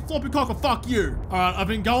about a big floppy cocker? Fuck you. All right, I've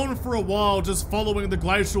been going for a while just following the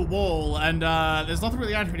glacial wall, and there's nothing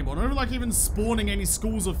really out here anymore. Not even like even spawning any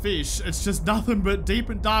schools of fish. It's just nothing but deep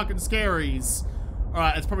and dark and scaries.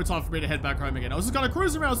 Alright, it's probably time for me to head back home again. I was just kind of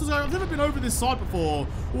cruising around. I've never been over this site before.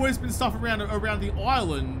 Always been stuff around the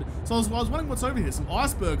island. So I was wondering what's over here. Some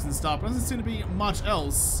icebergs and stuff. But there doesn't seem to be much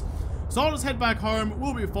else. So I'll just head back home.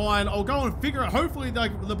 We'll be fine. I'll go and figure out. Hopefully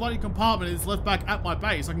the bloody compartment is left back at my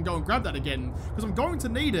base. I can go and grab that again. Because I'm going to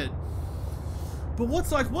need it. But what's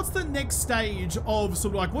the next stage of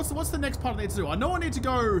sort of like, what's the next part I need to do? I know I need to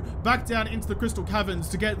go back down into the crystal caverns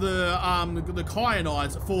to get the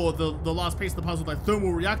kyanites for the last piece of the puzzle, like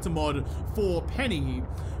thermal reactor mod for Penny.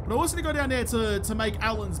 But I also need to go down there to make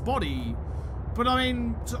Alan's body. But I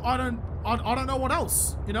mean, I don't know what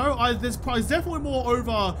else. You know, there's definitely more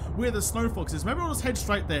over where the snow fox is. Maybe I'll just head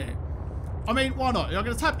straight there. I mean, why not? I'm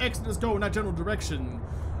gonna tap X and just go in that general direction.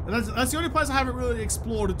 That's the only place I haven't really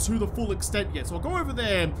explored to the full extent yet. So I'll go over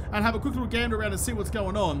there and have a quick little gander around and see what's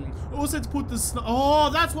going on. I also had to put this... Oh,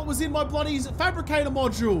 that's what was in my bloody fabricator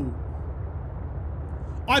module.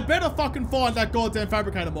 I better fucking find that goddamn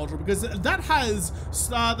fabricator module because that has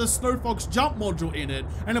the Snow Fox jump module in it.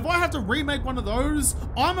 And if I have to remake one of those,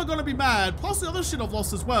 I'm gonna be mad. Plus the other shit I've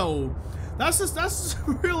lost as well. That's just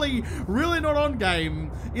really, really not on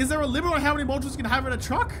game. Is there a limit on how many modules you can have in a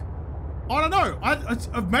truck? I don't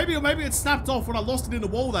know. Maybe it snapped off when I lost it in the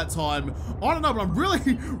wall that time. I don't know, but I'm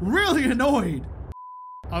really, really annoyed.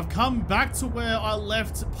 I've come back to where I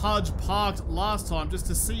left Pudge parked last time just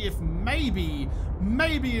to see if maybe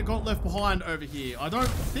it got left behind over here. I don't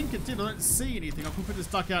think it did. I don't see anything. I'll quickly just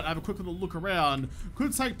duck out and have a quick little look around.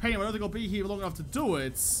 Could take Penny. I don't think I'll be here long enough to do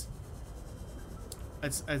it.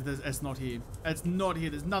 It's not here. It's not here.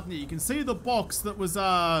 There's nothing here. You can see the box that was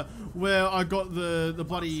where I got the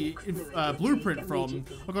bloody blueprint from.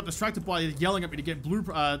 I got distracted by yelling at me to get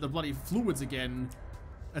the bloody fluids again.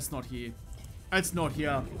 It's not here. It's not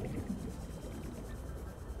here.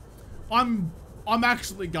 I'm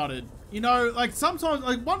actually gutted. You know, like sometimes,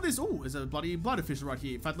 like one of these, oh, there's a bloody bladderfish right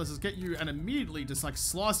here. In fact, let's just get you and immediately just like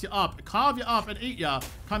slice you up, carve you up and eat you.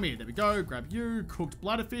 Come here, there we go, grab you, cooked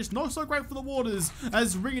bladderfish. Not so great for the waters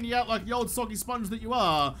as wringing you out like the old soggy sponge that you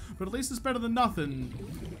are, but at least it's better than nothing.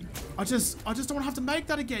 I just don't have to make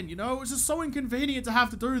that again, you know? It's just so inconvenient to have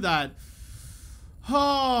to do that.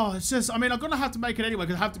 Oh, it's just, I mean, I'm gonna have to make it anyway,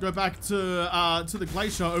 because I have to go back to the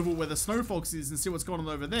glacier over where the snow fox is and see what's going on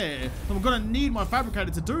over there. And I'm gonna need my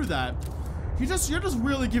fabricator to do that. You're just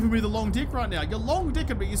really giving me the long dick right now. You're long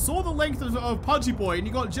dicking me. You saw the length of Pudgy Boy and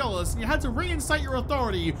you got jealous and you had to reinstate your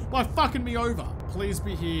authority by fucking me over. Please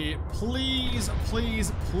be here. Please,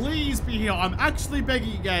 please, please be here. I'm actually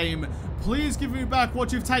begging you, game. Please give me back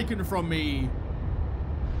what you've taken from me.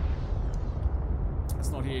 It's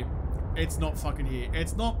not here. It's not fucking here.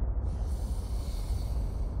 It's not.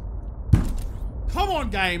 Come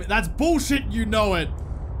on, game. That's bullshit. You know it.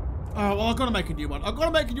 Oh, well, I've got to make a new one. I've got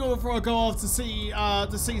to make a new one before I go off to see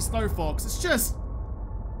Snow Fox. It's just...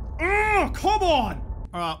 Oh, come on!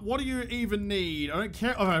 Alright, what do you even need? I don't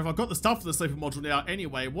care. Okay, I've got the stuff for the sleeper module now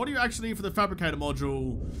anyway. What do you actually need for the fabricator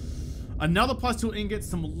module? Another plasteel ingot,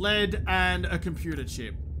 some lead, and a computer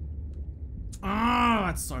chip. Ah,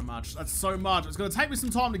 that's so much. That's so much. It's going to take me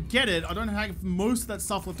some time to get it. I don't have most of that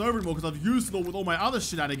stuff left over anymore because I've used it all with all my other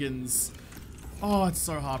shenanigans. Oh, it's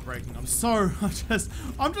so heartbreaking.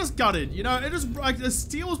 I'm just gutted. You know, it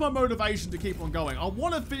steals my motivation to keep on going. I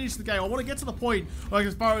want to finish the game. I want to get to the point, like,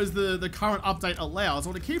 as far as the current update allows. I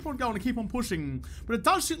want to keep on going and keep on pushing. But it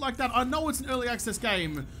does shit like that. I know it's an early access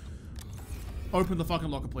game. Open the fucking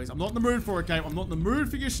locker, please. I'm not in the mood for it, game. I'm not in the mood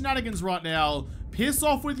for your shenanigans right now. Piss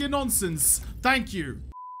off with your nonsense. Thank you.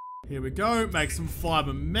 Here we go. Make some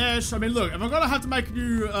fiber mesh. I mean, look, if I'm going to have to make a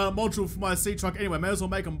new module for my sea truck anyway, may as well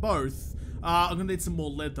make them both. I'm gonna need some more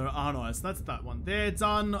lead though, aren't I? So that's that one there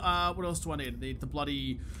done. What else do I need? I need the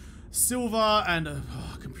bloody silver and a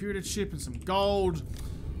computer chip and some gold.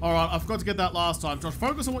 Alright, I forgot to get that last time. Josh,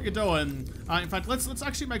 focus on what you're doing. In fact, let's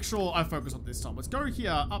actually make sure I focus on this time. Let's go here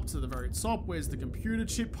up to the very top. Where's the computer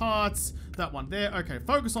chip parts? That one there. Okay,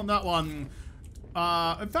 focus on that one.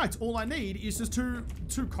 In fact, all I need is just two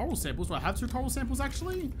coral samples. Do I have two coral samples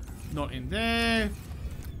actually? Not in there.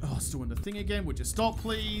 Oh, it's doing the thing again. Would you stop,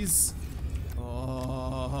 please?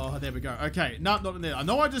 Oh, there we go. Okay, no, not in there. I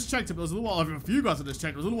know I just checked it, but it was a little while. A few guys I just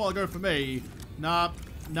checked. It was a little while ago for me. Nah.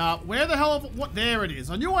 Where the hell? What? There it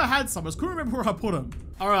is. I knew I had some. I just couldn't remember where I put them.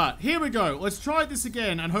 All right, here we go. Let's try this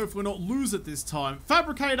again and hopefully not lose it this time.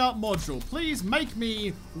 Fabricator module. Please make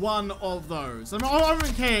me one of those. I don't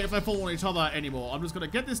even care if they fall on each other anymore. I'm just going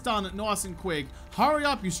to get this done nice and quick. Hurry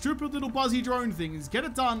up, you stupid little buzzy drone things. Get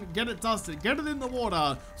it done. Get it dusted. Get it in the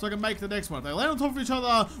water so I can make the next one. If they land on top of each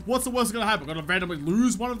other, what's the worst going to happen? I'm going to randomly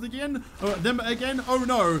lose one of them again? Oh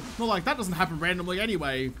no. Not like that doesn't happen randomly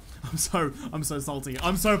anyway. I'm so salty.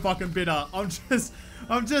 I'm so fucking bitter. I'm just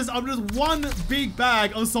one big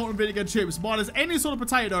bag of salt and vinegar chips minus any sort of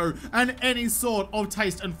potato and any sort of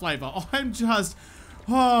taste and flavor. I'm just,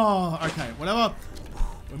 okay, whatever.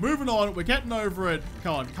 We're moving on. We're getting over it.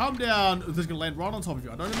 Come on, come down. This is gonna land right on top of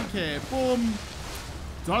you. I don't even care. Boom.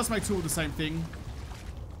 Do I just make two of the same thing?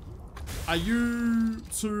 Are you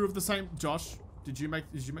two of the same? Josh, did you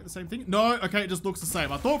make the same thing? No. Okay, it just looks the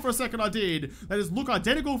same. I thought for a second I did. They just look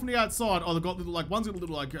identical from the outside. Oh, they've got little, like, one's got a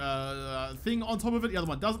little, like, thing on top of it. The other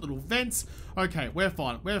one doesn't. Little vents. Okay, we're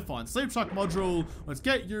fine. We're fine. Sleep truck module. Let's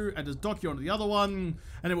get you and just dock you onto the other one.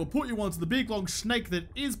 And then we'll put you onto the big, long snake that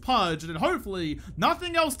is Pudge. And then hopefully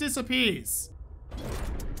nothing else disappears.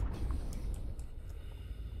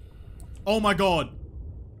 Oh my god.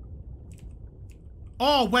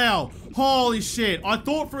 Oh, wow. Holy shit. I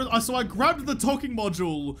thought so I grabbed the docking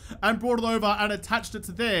module and brought it over and attached it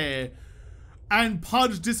to there. And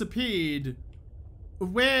Pudge disappeared.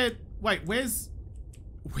 Where?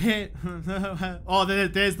 Oh,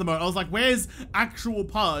 there's the mode. I was like, where's actual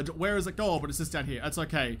Pudge? Where is it gone? But it's just down here. That's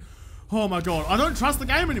okay. Oh my god. I don't trust the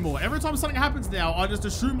game anymore. Every time something happens now, I just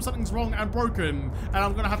assume something's wrong and broken. And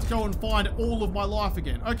I'm going to have to go and find all of my life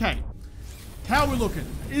again. Okay. How are we looking?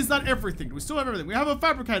 Is that everything? Do we still have everything? We have a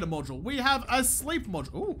fabricator module. We have a sleep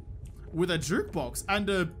module. Ooh, with a jukebox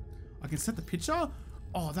and I can set the picture?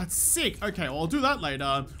 Oh, that's sick. Okay, well, I'll do that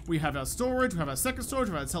later. We have our storage, we have our second storage,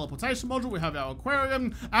 we have our teleportation module, we have our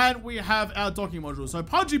aquarium, and we have our docking module. So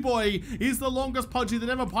Pudgy Boy is the longest Pudgy that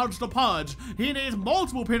ever pudged a Pudge. He needs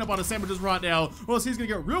multiple peanut butter sandwiches right now, or else he's gonna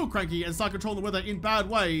get real cranky and start controlling the weather in bad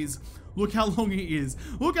ways. Look how long he is.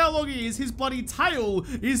 Look how long he is. His bloody tail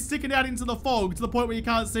is sticking out into the fog to the point where you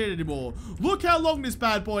can't see it anymore. Look how long this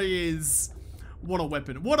bad boy is. What a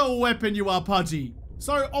weapon. What a weapon you are, Pudgy.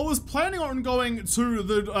 So I was planning on going to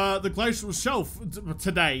the glacial shelf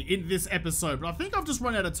today in this episode, but I think I've just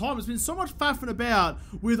run out of time. There's been so much faffing about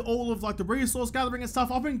with all of like the resource gathering and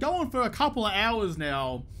stuff. I've been going for a couple of hours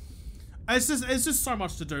now. It's just so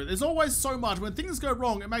much to do. There's always so much. When things go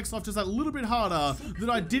wrong, it makes life just a little bit harder that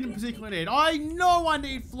I didn't particularly need. I know I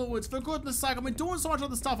need fluids, for goodness sake. I've been doing so much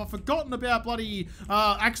other stuff. I've forgotten about bloody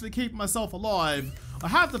actually keeping myself alive. I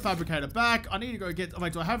have the fabricator back. I need to go get,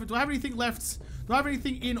 wait, do I have anything left? Do I have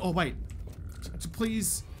anything in, oh wait,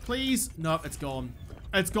 please, no, it's gone.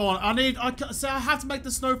 It's gone. So I have to make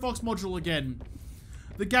the Snow Fox module again.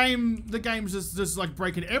 The game's just like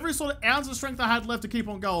breaking every sort of ounce of strength I had left to keep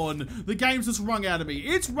on going. The game's just wrung out of me.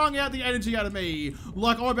 It's wrung out the energy out of me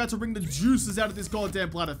like I'm about to wring the juices out of this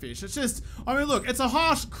goddamn bladderfish. It's just, I mean, look, it's a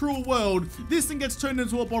harsh, cruel world. This thing gets turned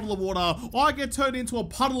into a bottle of water. I get turned into a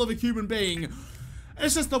puddle of a human being.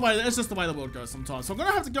 It's just the way the world goes sometimes. So I'm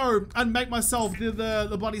gonna have to go and make myself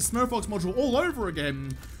the bloody Snow Fox module all over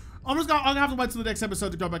again. I'm gonna have to wait till the next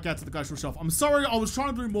episode to go back out to the glacial shelf. I'm sorry, I was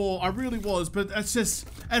trying to do more, I really was, but it's just,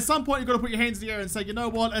 at some point you gotta put your hands in the air and say, you know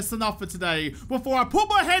what, it's enough for today, before I put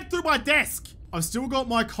my head through my desk. I've still got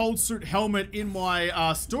my cold suit helmet in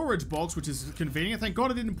my storage box, which is convenient. Thank God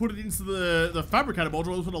I didn't put it into the fabricator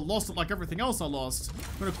module. I would have lost it like everything else I lost.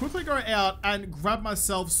 I'm gonna quickly go out and grab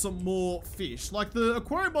myself some more fish. Like, the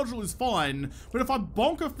aquarium module is fine, but if I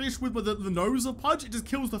bonk a fish with the nose of punch, it just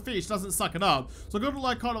kills the fish, doesn't suck it up. So I gotta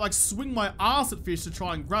like kind of like swing my ass at fish to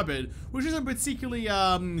try and grab it, which isn't particularly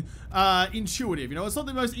intuitive. You know, it's not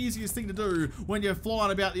the most easiest thing to do when you're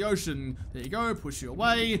flying about the ocean. There you go, push you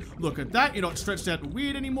away. Look at that, you're not stretched out and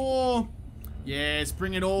weird anymore. Yes,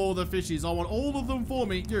 bring in all the fishies. I want all of them for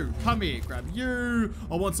me. You, come here, grab you.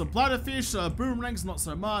 I want some bladderfish, boomerangs, not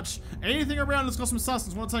so much. Anything around that's got some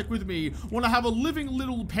sustenance, want to take with me. Want to have a living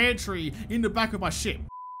little pantry in the back of my ship.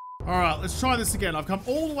 Alright, let's try this again. I've come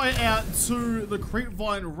all the way out to the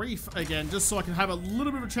Creepvine Reef again, just so I can have a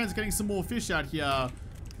little bit of a chance of getting some more fish out here.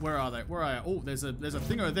 Where are they? Where are they? Oh, there's a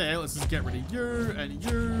thing over there. Let's just get rid of you and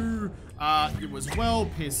you. You as well.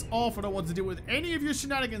 Piss off. I don't want to deal with any of your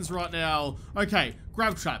shenanigans right now. Okay,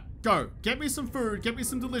 grab trap. Go. Get me some food. Get me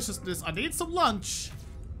some deliciousness. I need some lunch.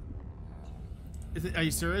 Are you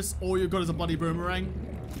serious? All you've got is a bloody boomerang?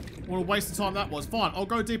 What a waste of time that was. Fine, I'll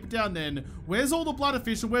go deeper down then. Where's all the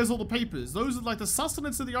bladderfish and where's all the peepers? Those are like the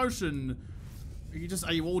sustenance of the ocean.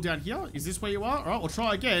 Are you all down here? Is this where you are? Alright, we'll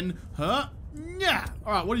try again. Huh? Yeah.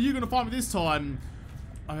 All right. What are you gonna find me this time?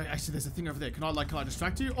 Oh, actually, there's a thing over there. Can I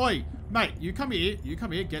distract you? Oi, mate, you come here. You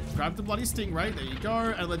come here. Grab the bloody stingray. There you go.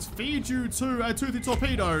 And let's feed you to a toothy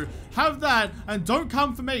torpedo. Have that, and don't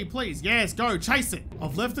come for me, please. Yes, go chase it.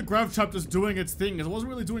 I've left the grav trap just doing its thing, because it wasn't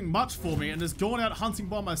really doing much for me, and just gone out hunting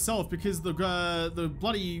by myself because the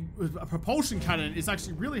bloody propulsion cannon is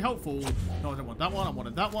actually really helpful. No, I don't want that one. I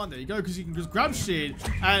wanted that one. There you go. Because you can just grab shit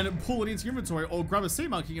and pull it into your inventory, or grab a sea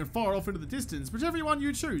monkey and fire it off into the distance, whichever one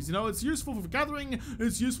you choose. You know, it's useful for gathering.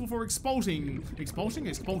 It's useful for expulsion.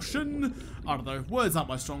 I don't know. Words aren't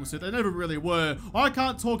my strong suit. They never really were. I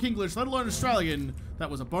can't talk English, let alone Australian. That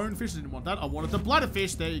was a bonefish. I didn't want that. I wanted the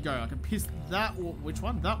bladderfish. There you go. I can piss that, which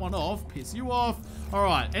one? That one off. Piss you off. All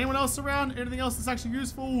right. Anyone else around? Anything else that's actually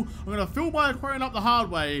useful? I'm going to fill my aquarium up the hard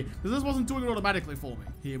way, because this wasn't doing it automatically for me.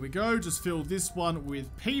 Here we go. Just fill this one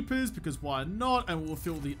with peepers, because why not? And we'll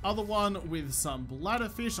fill the other one with some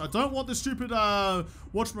bladderfish. I don't want the stupid,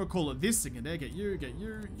 whatchamacallit, this thing in there. Get you,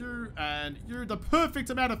 and you. The perfect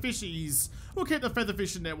amount of fishies. We'll keep the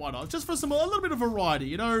featherfish in there, why not? Just for a little bit of variety,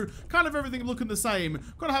 you know? Kind of everything looking the same.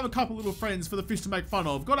 Gotta have a couple little friends for the fish to make fun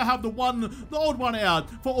of. Gotta have the odd one out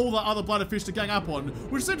for all the other bladderfish to gang up on.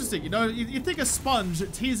 Which is interesting, you know? You think a sponge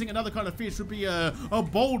teasing another kind of fish would be a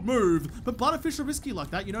bold move, but bladderfish are risky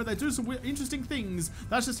like that, you know? They do some interesting things.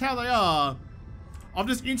 That's just how they are. I've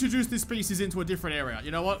just introduced this species into a different area.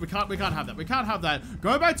 You know what? We can't have that. We can't have that.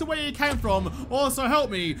 Go back to where you came from. Or so help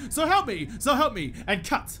me. So help me. So help me. And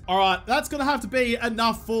cut. All right. That's going to have to be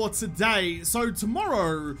enough for today. So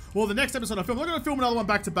tomorrow, well, the next episode I film, I'm not going to film another one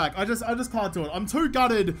back to back. I just can't do it. I'm too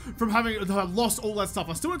gutted from having lost all that stuff.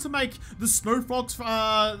 I still want to make the Snow Fox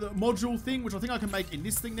module thing, which I think I can make in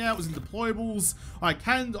this thing now. It was in deployables. I've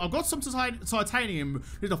got some titanium.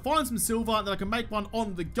 Need to find some silver, and then I can make one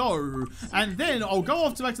on the go. And then I'll go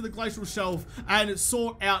off back to the glacial shelf and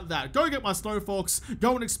sort out that. Go get my Snow Fox,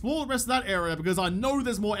 go and explore the rest of that area, because I know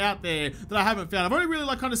there's more out there that I haven't found. I've only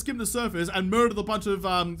really kind of skimmed the surface and murdered a bunch of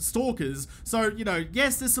stalkers. So, you know,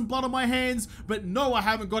 yes, there's some blood on my hands, but no, I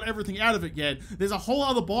haven't got everything out of it yet. There's a whole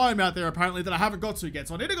other biome out there apparently that I haven't got to yet.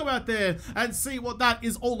 So I need to go out there and see what that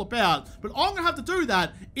is all about. But I'm gonna have to do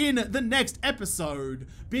that in the next episode,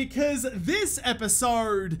 because this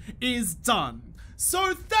episode is done.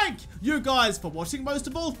 So thank you guys for watching. Most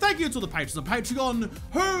of all, thank you to the patrons on Patreon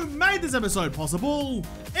who made this episode possible.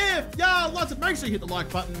 If y'all like it, make sure you hit the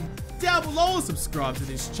like button down below, subscribe to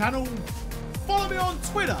this channel, follow me on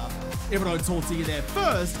Twitter If I don't talk to you there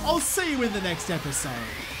first, I'll see you in the next episode.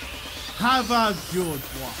 Have a good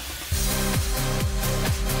one.